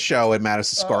to see a show in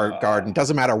Madison Square Garden,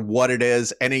 doesn't matter what it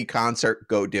is, any concert,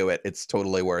 go do it. It's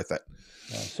totally worth it.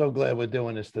 I'm so glad we're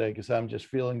doing this today, because I'm just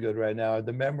feeling good right now.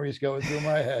 The memories going through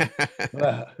my head.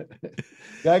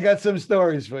 I got some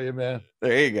stories for you, man.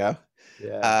 There you go.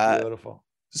 Yeah, beautiful.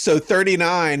 So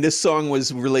 39, this song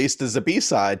was released as a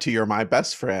B-side to You're My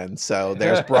Best Friend. So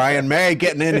there's Brian May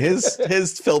getting in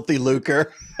his filthy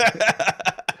lucre.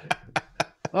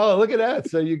 Oh, look at that.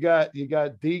 So you got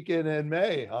Deacon and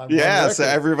May on one Yeah, so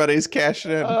record. everybody's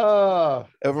cashing in. Oh,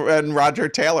 And Roger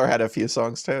Taylor had a few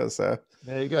songs too. So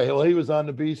there you go. Well, he was on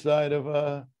the B side of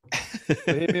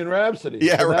Bohemian Rhapsody.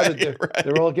 Yeah, So now right, that they're, right.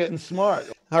 they're all getting smart.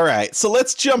 all right, so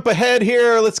let's jump ahead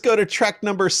here. Let's go to track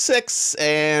number 6,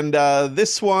 and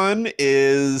this one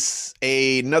is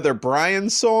another Brian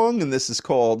song, and this is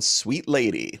called "Sweet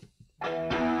Lady."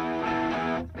 And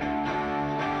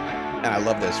I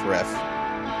love this riff.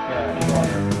 Yeah.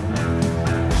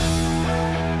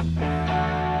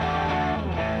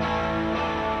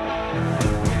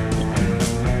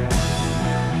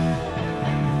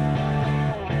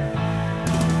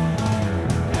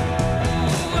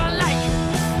 I like it.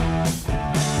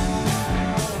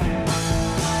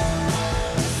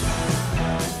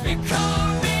 You call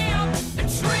me up and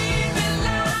treat me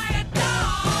like a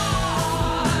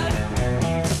dog.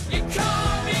 You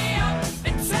call me up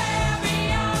and tear me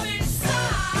up inside.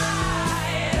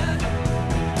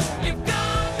 You've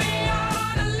got me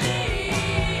on a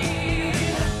lead.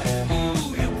 Ooh,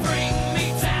 you bring me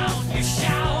down, you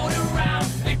shout around.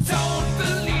 They don't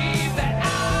believe that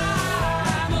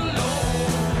I'm alone.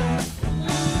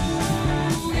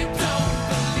 Ooh, you don't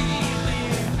believe me.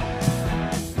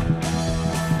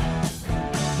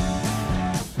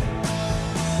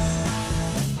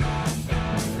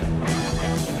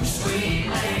 Sweet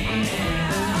lady,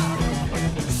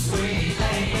 sweet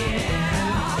lady,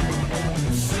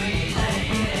 sweet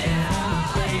lady,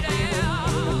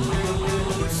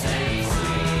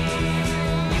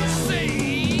 say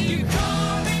you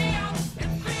call me up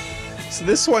and feed me. So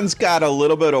this one's got a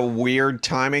little bit of weird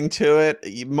timing to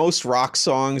it. Most rock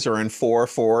songs are in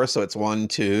 4/4, so it's 1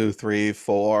 2 3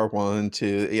 4 1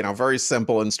 2. Very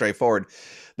simple and straightforward.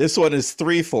 This one is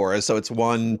 3/4, so it's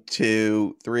 1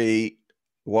 2 3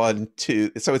 1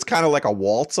 2. So it's kind of like a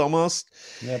waltz almost.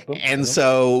 Yep, yep, And yep.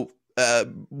 so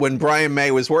when Brian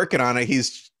May was working on it,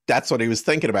 that's what he was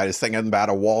thinking about. He's thinking about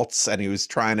a waltz, and he was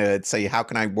trying to say, how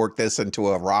can I work this into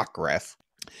a rock riff?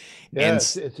 Yeah, and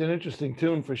it's an interesting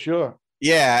tune for sure.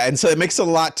 Yeah, and so it makes it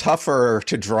a lot tougher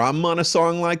to drum on a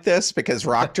song like this because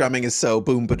rock drumming is so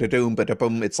boom, ba-da-doom,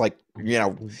 ba-da-boom. It's like,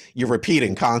 you're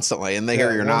repeating constantly, and here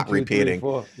Yeah, you're 1, not 2, 3, repeating.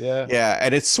 4. Yeah. Yeah,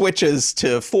 and it switches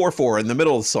to 4/4 in the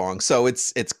middle of the song, so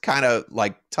it's kind of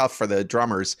like tough for the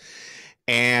drummers.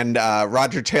 And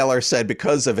Roger Taylor said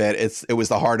because of it, it was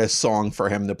the hardest song for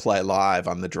him to play live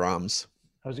on the drums.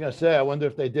 I was gonna say, I wonder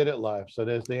if they did it live. So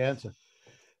there's the answer.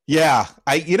 Yeah,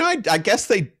 I guess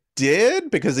they did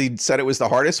because he said it was the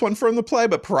hardest one for him to play,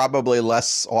 but probably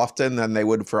less often than they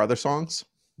would for other songs.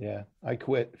 Yeah, I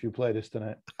quit if you play this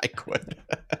tonight. I quit.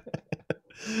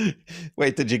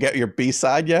 Wait, did you get your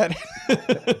B-side yet?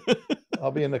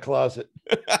 I'll be in the closet.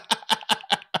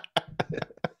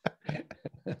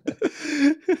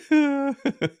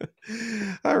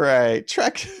 All right,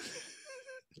 track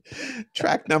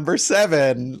number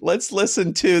 7. Let's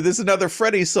listen to this is another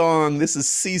Freddie song. This is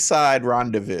Seaside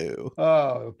Rendezvous.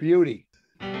 Oh, beauty.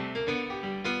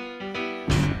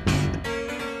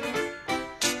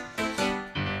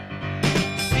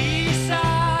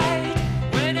 Seaside,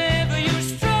 whenever you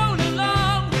stroll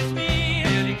along with me,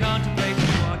 really contemplating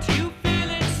what you feel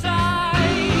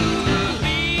inside.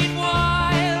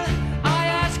 Meanwhile, I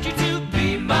ask you to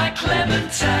be my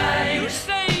Clementine. You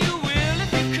say you will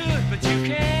if you could, but you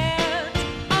can't.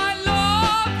 I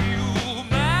love you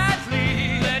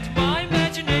madly. Let my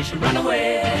imagination run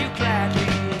away with you gladly.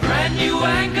 Brand new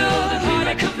angle that we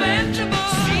recommend.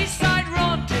 Seaside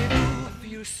rendezvous. I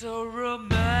feel so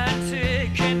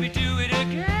romantic. Can we do it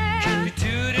again? Can we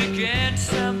do it again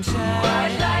sometime?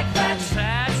 I'd like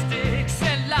fantastic.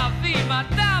 C'est la vie,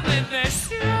 madame,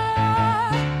 monsieur.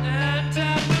 And at the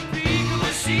peak of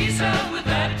the season with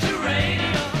that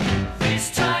geranium,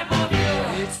 this time of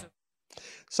year, it's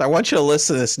So I want you to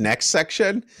listen to this next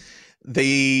section.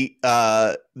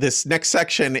 This next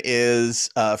section is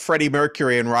Freddie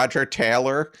Mercury and Roger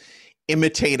Taylor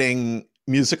imitating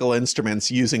musical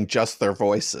instruments using just their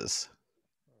voices.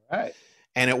 All right.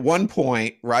 And at one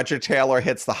point, Roger Taylor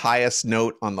hits the highest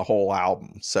note on the whole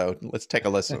album. So let's take a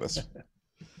listen to this.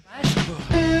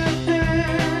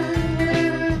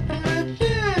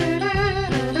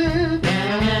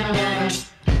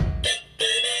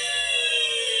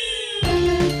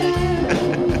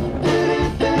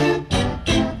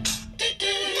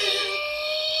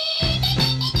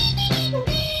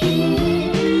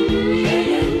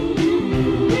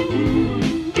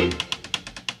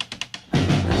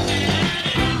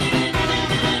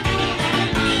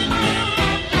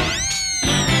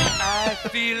 I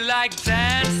feel like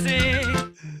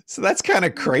dancing. So that's kind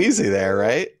of crazy there,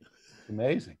 right?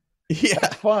 Amazing. Yeah.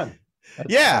 That's fun.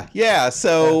 Yeah, yeah.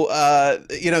 So,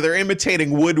 they're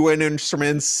imitating woodwind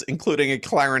instruments, including a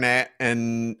clarinet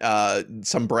and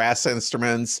some brass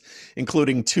instruments,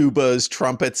 including tubas,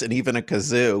 trumpets, and even a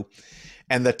kazoo.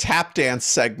 And the tap dance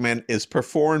segment is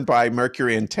performed by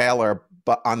Mercury and Taylor,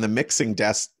 but on the mixing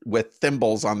desk with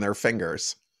thimbles on their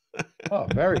fingers. Oh,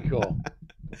 very cool.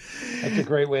 That's a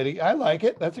great way to. I like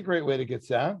it. That's a great way to get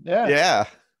sound. Yeah, Yeah.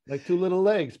 like two little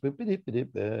legs. There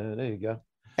you go.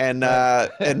 And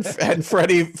and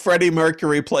Freddie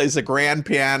Mercury plays a grand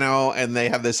piano, and they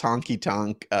have this honky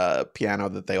tonk piano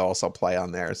that they also play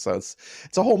on there. So it's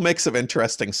a whole mix of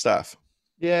interesting stuff.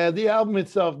 Yeah, the album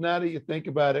itself. Now that you think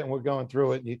about it, and we're going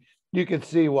through it, you can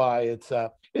see why it's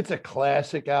a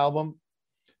classic album,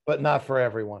 but not for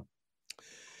everyone.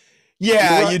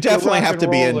 Yeah, you definitely rock have and to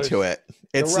be rollers- into it.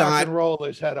 It's the rock not. and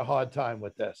rollers had a hard time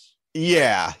with this.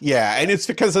 Yeah, yeah, and it's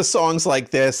because of songs like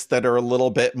this that are a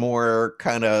little bit more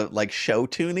kind of like show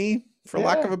tuney, for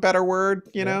lack Yeah. of a better word.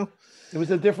 You Yeah. know. It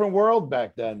was a different world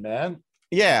back then, man.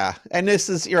 Yeah, and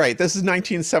you're right. This is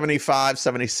 1975,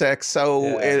 76.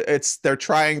 So Yeah. they're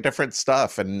trying different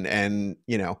stuff, and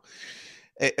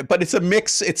but it's a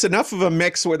mix. It's enough of a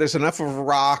mix where there's enough of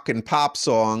rock and pop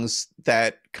songs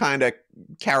that kind of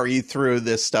carry you through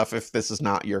this stuff if this is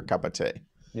not your cup of tea.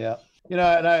 Yeah. And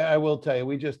I will tell you,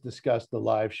 we just discussed the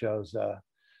live shows,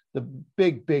 the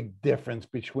big difference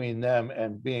between them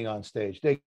and being on stage.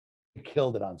 They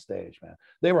killed it on stage, man.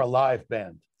 They were a live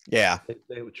band. Yeah,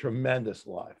 They were tremendous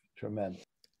live, tremendous.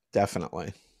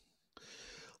 definitely.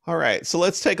 All right, so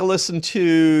let's take a listen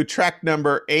to track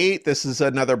number 8. This is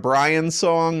another Brian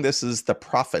song. This is the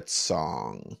Prophet's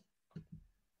Song.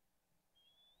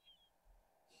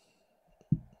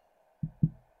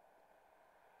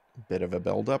 Bit of a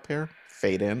build up here.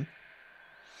 Fade in.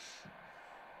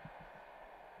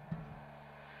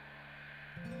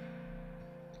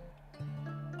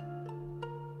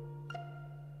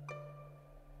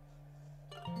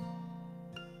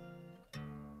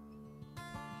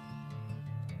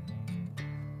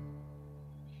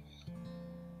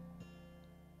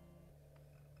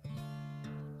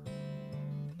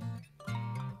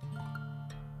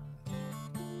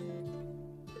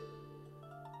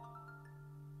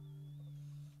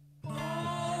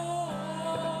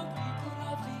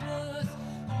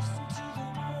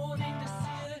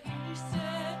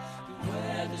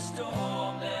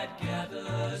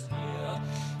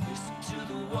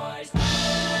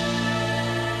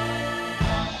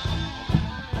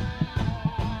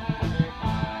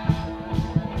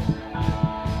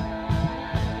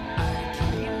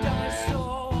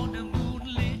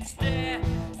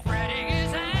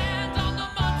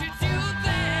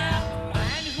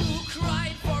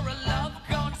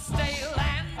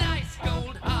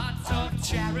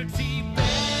 Charity band.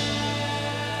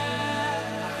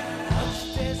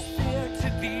 Upstairs fear to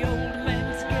the old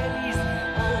man's gaze.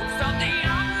 Hopes of the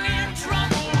young in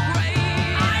trouble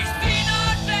raise. I see no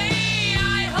day, I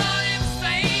heard him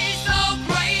say, so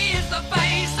gray is the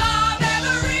face of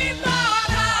every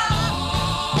martyr.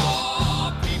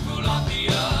 Oh, people of the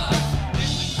earth,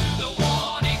 listen to the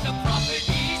warning the prophet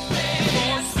he said.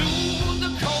 For soon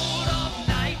the cold of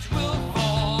night will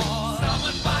fall,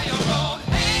 summoned by your own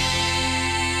hand.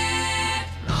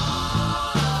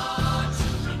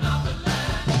 Children of the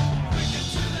land, bring it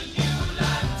to the new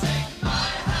life, take my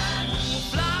hand.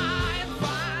 Fly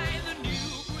by the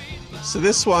new green. So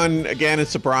this one, again,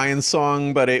 it's a Brian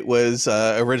song, but it was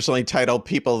originally titled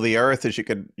 "People of the Earth," as you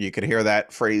could hear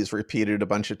that phrase repeated a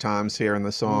bunch of times here in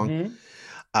the song.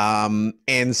 Mhm.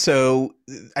 And so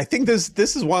I think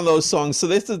this is one of those songs. So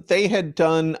they had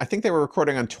done. I think they were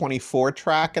recording on 24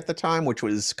 track at the time, which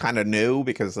was kind of new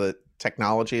because the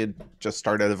technology had just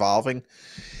started evolving.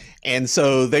 And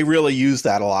so they really used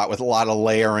that a lot with a lot of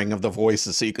layering of the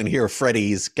voices, so you can hear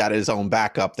Freddie's got his own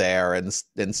backup there and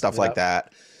stuff like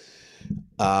that.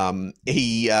 Brian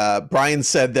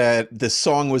said that this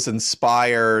song was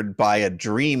inspired by a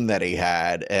dream that he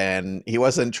had, and he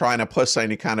wasn't trying to push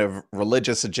any kind of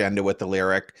religious agenda with the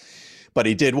lyric, but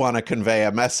he did want to convey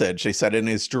a message. He said in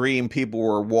his dream, people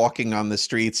were walking on the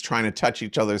streets trying to touch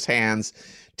each other's hands,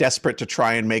 desperate to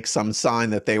try and make some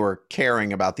sign that they were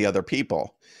caring about the other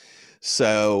people.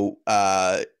 So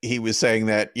he was saying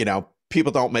that,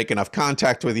 people don't make enough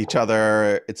contact with each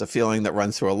other. It's a feeling that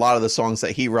runs through a lot of the songs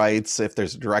that he writes. If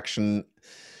there's a direction,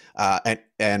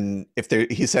 and if there,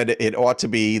 he said it ought to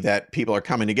be that people are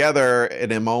coming together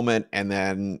in a moment, and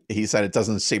then he said it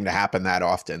doesn't seem to happen that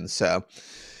often. So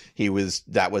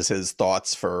that was his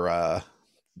thoughts for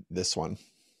this one.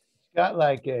 Got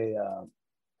like a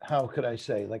how could I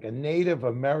say, like a Native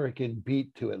American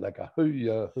beat to it, like a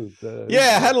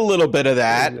Yeah, it had a little bit of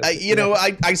that.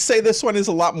 I say this one is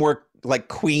a lot more like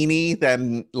Queenie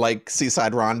than like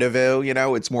Seaside Rendezvous.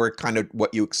 It's more kind of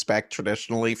what you expect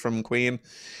traditionally from Queen,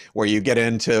 where you get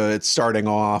into it starting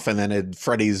off, and then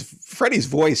Freddie's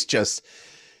voice just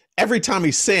every time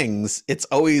he sings, it's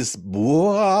always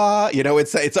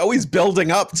it's always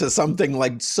building up to something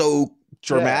like so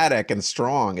dramatic and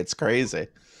strong. It's crazy.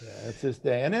 Yeah, it's his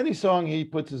day. And any song he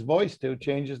puts his voice to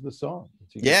changes the song.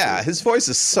 Yeah, his voice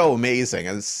is so amazing.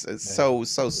 It's so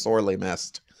sorely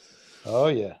missed. Oh,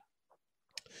 yeah.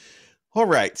 All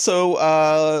right, so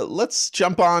let's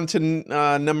jump on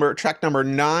to track number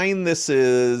 9. This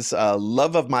is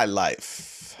Love of My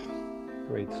Life.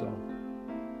 Great song.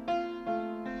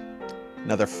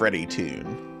 Another Freddie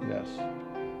tune. Yes.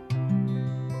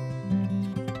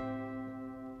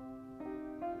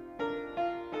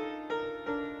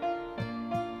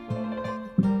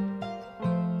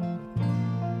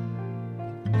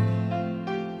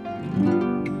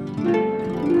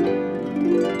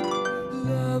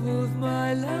 Love of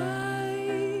my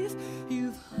life,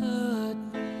 you've hurt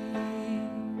me.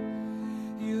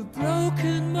 You've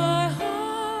broken my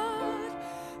heart,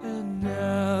 and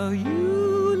now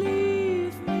you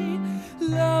leave me.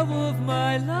 Love of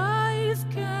my life,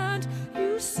 can't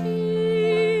you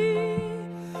see?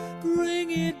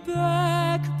 Bring it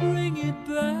back, bring it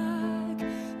back.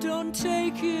 Don't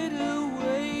take it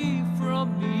away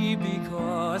from me,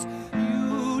 because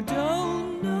you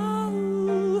don't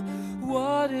know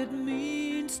what it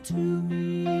means to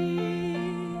me.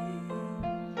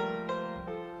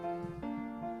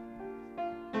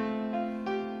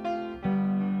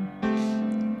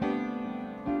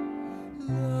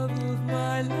 Love of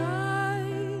my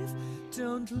life,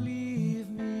 don't leave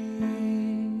me.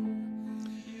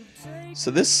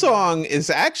 So this song is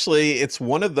actually, it's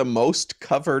one of the most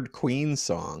covered Queen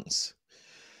songs.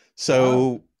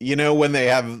 So, when they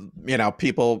have,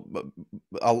 people,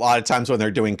 a lot of times when they're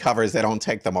doing covers, they don't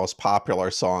take the most popular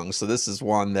songs. So this is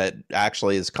one that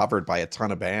actually is covered by a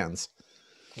ton of bands.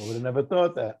 I would have never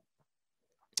thought that.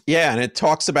 Yeah, and it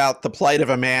talks about the plight of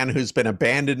a man who's been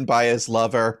abandoned by his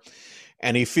lover,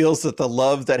 and he feels that the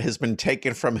love that has been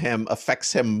taken from him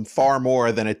affects him far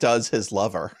more than it does his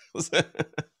lover.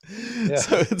 Yeah.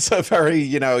 So it's a very,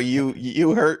 you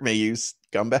hurt me, you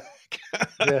scumbag.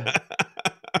 Yeah.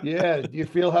 Yeah. Do you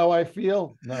feel how I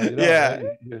feel? No, you don't. Yeah.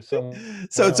 So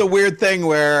it's a weird thing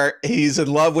where he's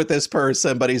in love with this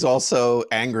person, but he's also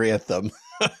angry at them.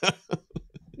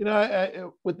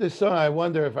 With this song, I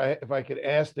wonder if I could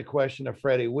ask the question of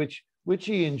Freddie, which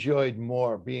he enjoyed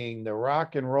more, being the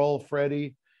rock and roll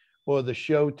Freddie or the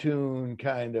show tune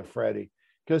kind of Freddie,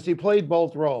 because he played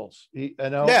both roles.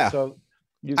 So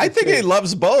I think he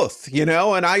loves both, and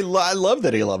I love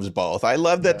that he loves both. I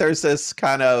love that there's this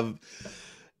kind of,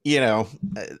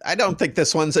 I don't think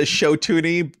this one's a show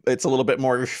tuney. It's a little bit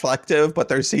more reflective,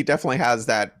 but he definitely has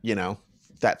that,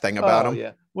 that thing about him.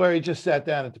 Yeah, where he just sat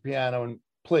down at the piano and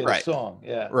played a song.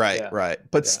 Yeah. Right.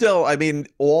 But still, I mean,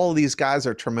 all these guys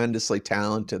are tremendously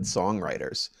talented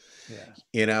songwriters.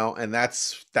 Yeah. And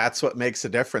that's what makes a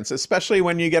difference, especially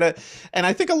when you get and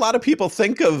I think a lot of people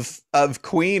think of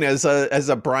Queen as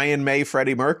a Brian May,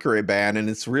 Freddie Mercury band, and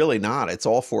it's really not. It's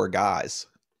all 4 guys.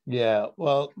 Yeah.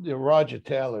 Well, Roger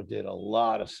Taylor did a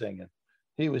lot of singing.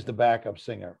 He was the backup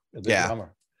singer, the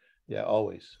drummer. Yeah,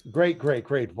 always. Great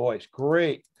voice.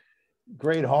 Great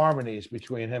harmonies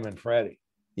between him and Freddie.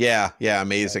 Yeah,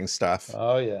 amazing stuff.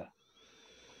 Oh, yeah.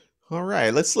 All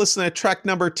right, let's listen to track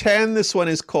number 10. This one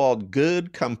is called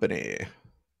Good Company.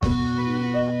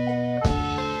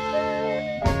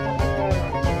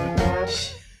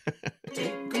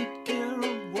 Take good care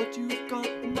of what you've got,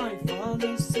 my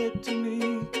father said to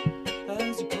me,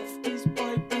 as he puffed his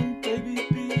pipe and baby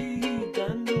P, he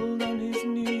dandled on his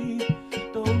knee.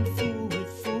 Don't fool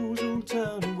with fools who'll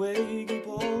turn away, keep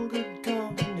all good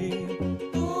company.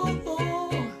 Oh, oh,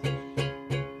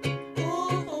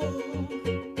 oh, oh.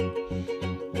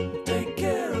 Take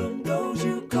care of those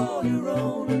you call your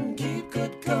own and keep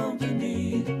good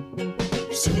company.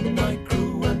 Soon my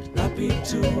crew went happy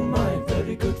to my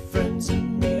very good friends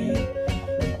and me.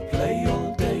 Play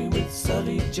all day with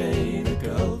Sally J, the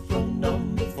girl from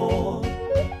number 4.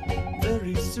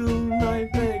 Very soon I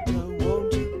begged her,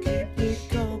 won't you keep me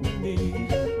company?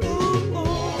 Ooh,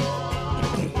 oh,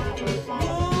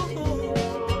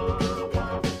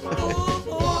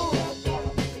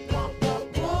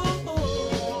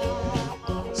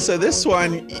 So this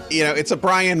one, it's a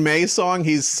Brian May song.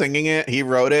 He's singing it. He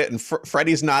wrote it, and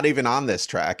Freddie's not even on this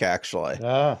track, actually.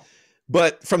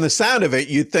 But from the sound of it,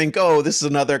 you'd think, oh, this is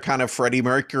another kind of Freddie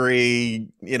Mercury,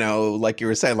 like you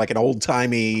were saying, like an old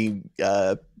timey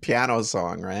piano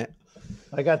song, right?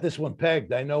 I got this one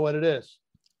pegged. I know what it is.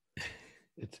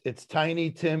 It's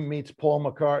Tiny Tim meets Paul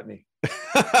McCartney.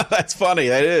 That's funny.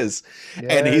 It is.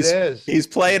 Yeah, And it is. he's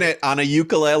playing it on a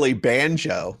ukulele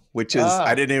banjo, which is,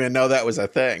 I didn't even know that was a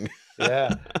thing.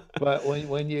 Yeah. But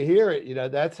when you hear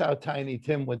it, that's how Tiny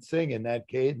Tim would sing in that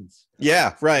cadence.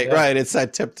 Yeah, right. It's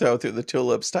that Tiptoe Through the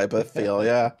Tulips type of feel.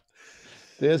 Yeah.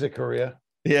 There's a career.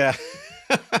 Yeah.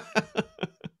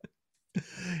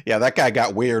 Yeah, that guy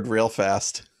got weird real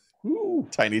fast. Ooh.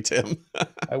 Tiny Tim.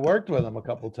 I worked with him a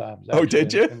couple times. Oh,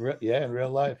 did you? In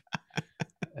real life.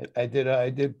 I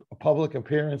did public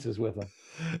appearances with him.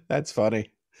 That's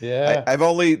funny. Yeah.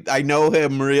 I know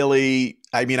him really.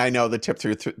 I mean, I know the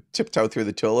Tiptoe Through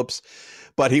the Tulips,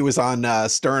 but he was on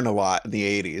Stern a lot in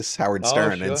the 80s, Howard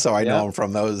Stern. Sure. And so I know him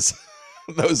from those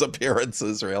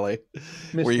appearances, really,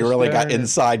 Mr. where you really Stern got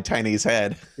inside Tiny's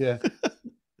head. Yeah.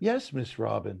 Yes, Miss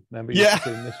Robin. Remember Yeah. you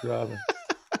say Miss Robin.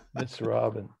 Miss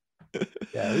Robin.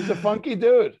 Yeah, he's a funky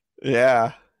dude.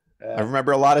 Yeah. Yeah. I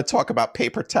remember a lot of talk about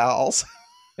paper towels.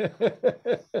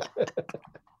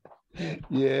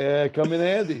 Yeah, come in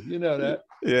handy. You know that.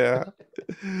 Yeah.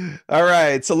 All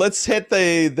right. So let's hit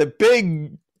the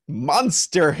big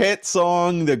monster hit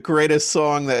song, the greatest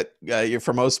song that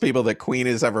for most people that Queen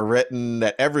has ever written,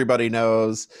 that everybody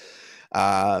knows.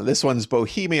 This one's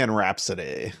Bohemian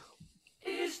Rhapsody.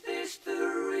 Is this the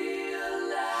real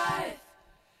life?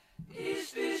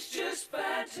 Is this just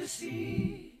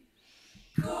fantasy?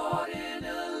 Caught in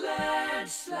a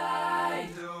landslide,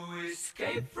 no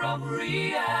escape from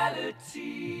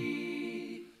reality.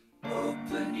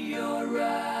 Open your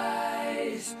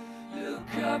eyes,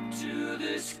 look up to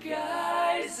the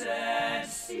skies and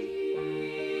see.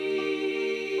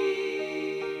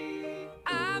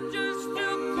 I'm just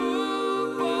a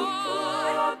poor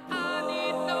boy, I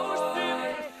need no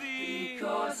sympathy,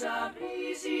 because I'm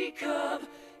easy come,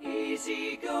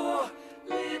 easy go,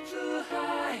 little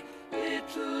high,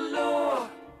 little low.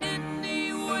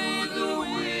 Any way the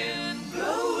wind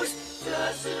blows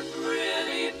doesn't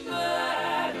really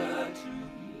matter to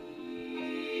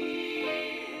me.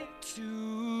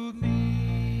 To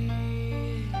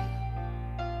me.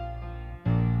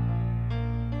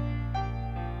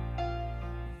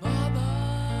 Mama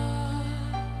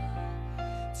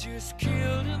just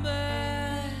killed a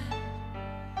man,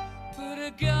 put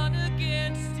a gun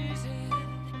against his head,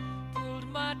 pulled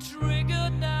my trigger,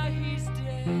 now he's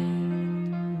dead.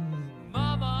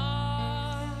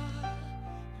 Mama,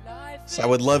 life. So I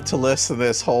would love to listen to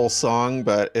this whole song,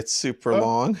 but it's super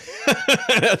long.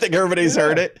 I think everybody's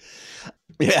heard it.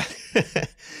 Yeah.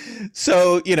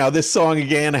 So, this song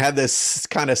again had this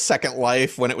kind of second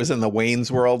life when it was in the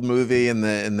Wayne's World movie in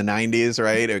the 90s,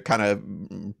 right? It kind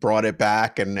of brought it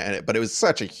back but it was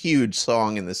such a huge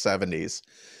song in the 70s.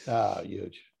 Oh,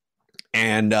 huge.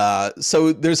 And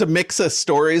so there's a mix of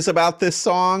stories about this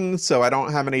song, so I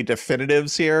don't have any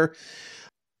definitives here.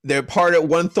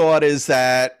 One thought is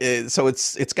that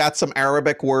it's got some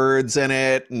Arabic words in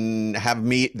it and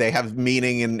they have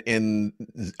meaning in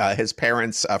his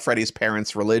parents, Freddie's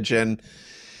parents' religion.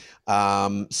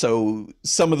 So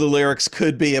some of the lyrics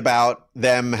could be about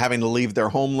them having to leave their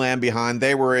homeland behind.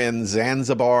 They were in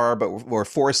Zanzibar, but were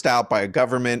forced out by a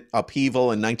government upheaval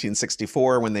in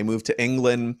 1964 when they moved to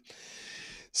England.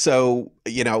 So,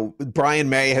 Brian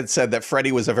May had said that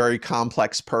Freddie was a very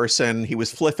complex person. He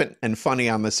was flippant and funny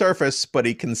on the surface, but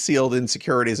he concealed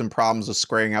insecurities and problems with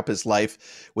squaring up his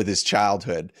life with his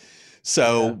childhood.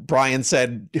 So Brian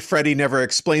said Freddie never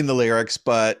explained the lyrics,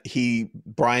 but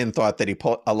Brian thought that he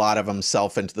put a lot of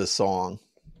himself into the song.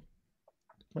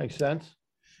 Makes sense.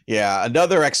 Yeah.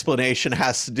 Another explanation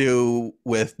has to do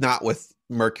with not with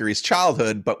Mercury's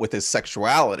childhood, but with his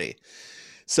sexuality.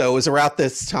 So it was around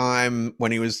this time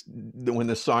when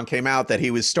this song came out that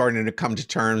he was starting to come to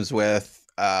terms with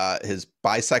his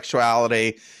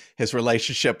bisexuality. His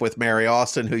relationship with Mary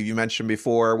Austin, who you mentioned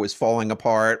before, was falling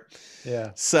apart.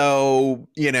 Yeah. So,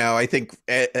 I think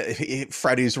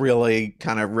Freddie's really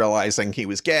kind of realizing he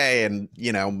was gay, and,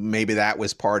 maybe that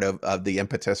was part of the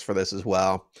impetus for this as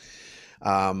well.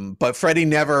 But Freddie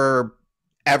never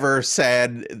ever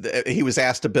said, he was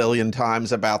asked 1 billion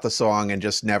times about the song and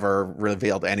just never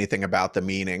revealed anything about the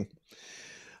meaning.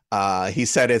 He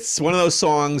said it's one of those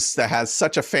songs that has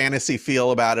such a fantasy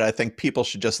feel about it. I think people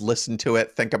should just listen to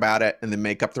it, think about it, and then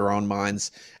make up their own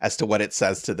minds as to what it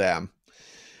says to them.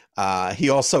 He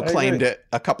also claimed it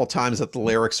a couple times that the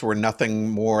lyrics were nothing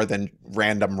more than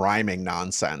random rhyming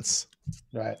nonsense.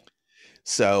 Right.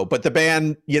 So, but the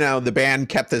band, the band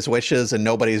kept his wishes, and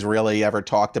nobody's really ever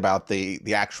talked about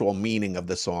the actual meaning of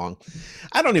the song.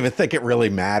 I don't even think it really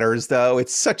matters, though.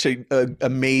 It's such a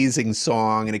amazing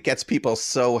song, and it gets people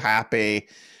so happy.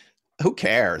 Who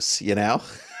cares,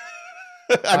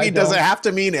 I mean, does it have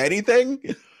to mean anything?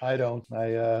 I don't.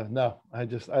 No.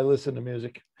 I listen to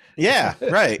music. Yeah,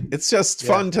 right. It's just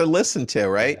fun to listen to,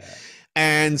 right? Yeah.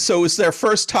 And so it was their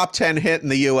first top 10 hit in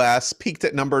the US, peaked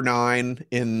at number 9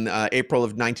 in April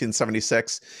of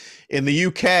 1976. In the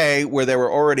UK, where they were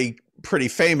already pretty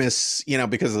famous,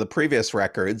 because of the previous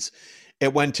records,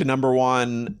 it went to number 1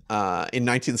 in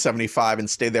 1975 and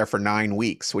stayed there for 9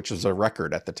 weeks, which was a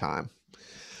record at the time.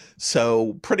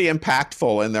 So pretty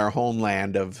impactful in their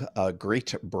homeland of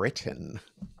Great Britain.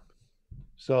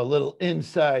 So a little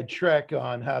inside trek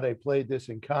on how they played this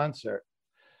in concert.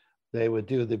 They would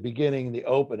do the beginning, the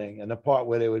opening, and the part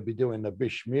where they would be doing the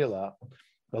Bishmillah.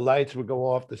 The lights would go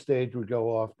off, the stage would go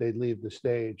off, they'd leave the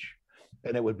stage,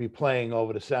 and it would be playing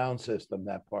over the sound system,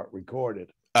 that part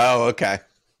recorded. Oh, okay.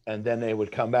 And then they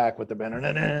would come back with the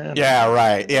band. Yeah,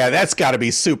 right. Yeah, that's got to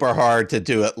be super hard to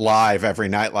do it live every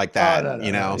night like that,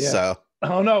 Yeah. so.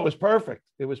 Oh, no, it was perfect.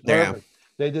 It was perfect. Damn.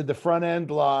 They did the front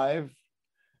end live,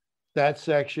 that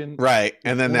section. Right.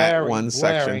 And then that one blaring,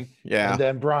 section. Yeah. And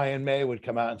then Brian May would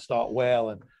come out and start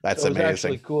wailing. That's so it was amazing.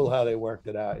 actually cool how they worked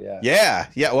it out. Yeah.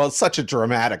 Yeah. Well, it's such a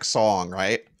dramatic song,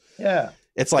 right? Yeah.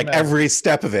 It's like every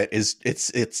step of it is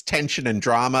it's tension and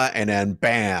drama, and then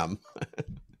bam.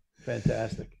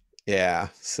 Fantastic. Yeah.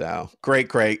 So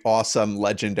great, awesome,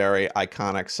 legendary,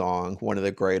 iconic song. One of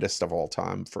the greatest of all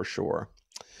time for sure.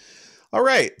 All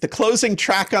right. The closing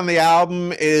track on the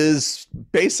album is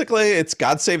basically it's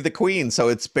God Save the Queen. So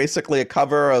it's basically a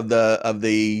cover of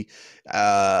the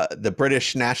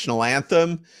British national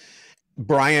anthem.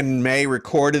 Brian May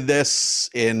recorded this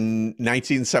in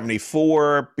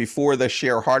 1974 before the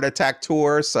Sheer Heart Attack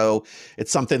tour. So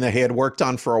it's something that he had worked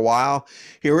on for a while.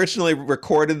 He originally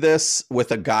recorded this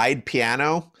with a guide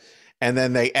piano, and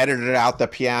then they edited out the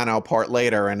piano part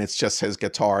later, and it's just his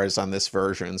guitars on this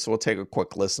version. So we'll take a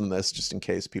quick listen to this just in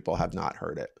case people have not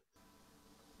heard it.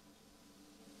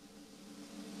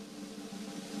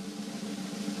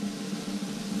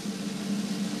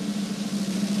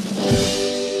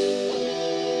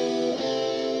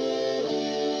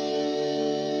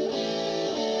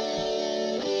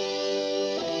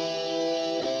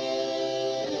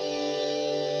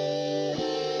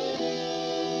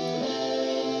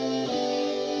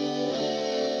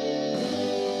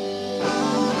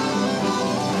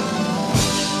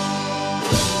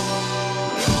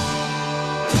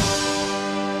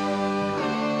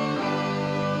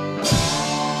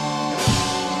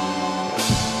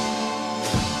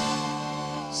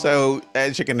 So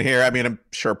as you can hear, I mean, I'm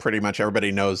sure pretty much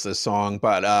everybody knows this song,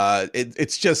 but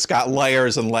it's just got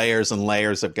layers and layers and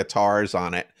layers of guitars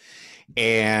on it.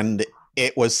 And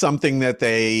it was something that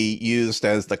they used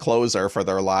as the closer for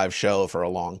their live show for a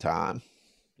long time.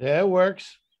 Yeah, it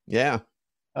works. Yeah.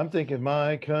 I'm thinking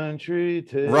my country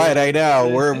too. Right, I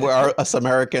know. Us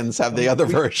Americans have the other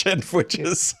version, which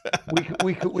is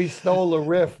we stole a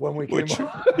riff when we came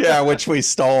on. Yeah, which we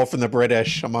stole from the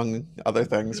British, among other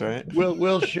things, right?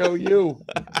 We'll show you.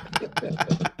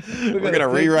 We're gonna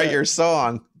rewrite your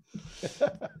song.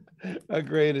 How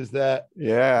great is that?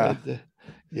 Yeah.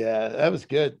 Yeah, that was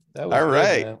good. That was all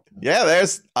right. Man. Yeah,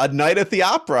 there's A Night at the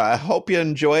Opera. I hope you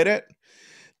enjoyed it.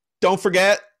 Don't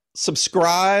forget,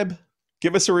 subscribe.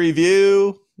 Give us a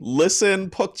review, listen,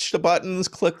 push the buttons,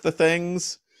 click the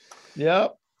things.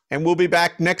 Yep. And we'll be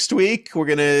back next week. We're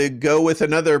going to go with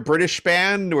another British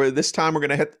band, where this time we're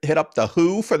going to hit up The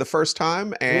Who for the first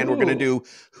time, and we're going to do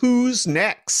Who's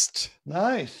Next.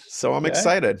 Nice. So I'm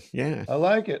excited. Yeah. I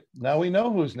like it. Now we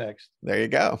know who's next. There you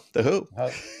go. The Who. All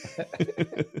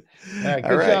right,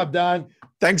 good job, Don.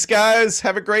 Thanks, guys.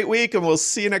 Have a great week, and we'll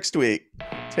see you next week.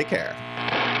 Take care.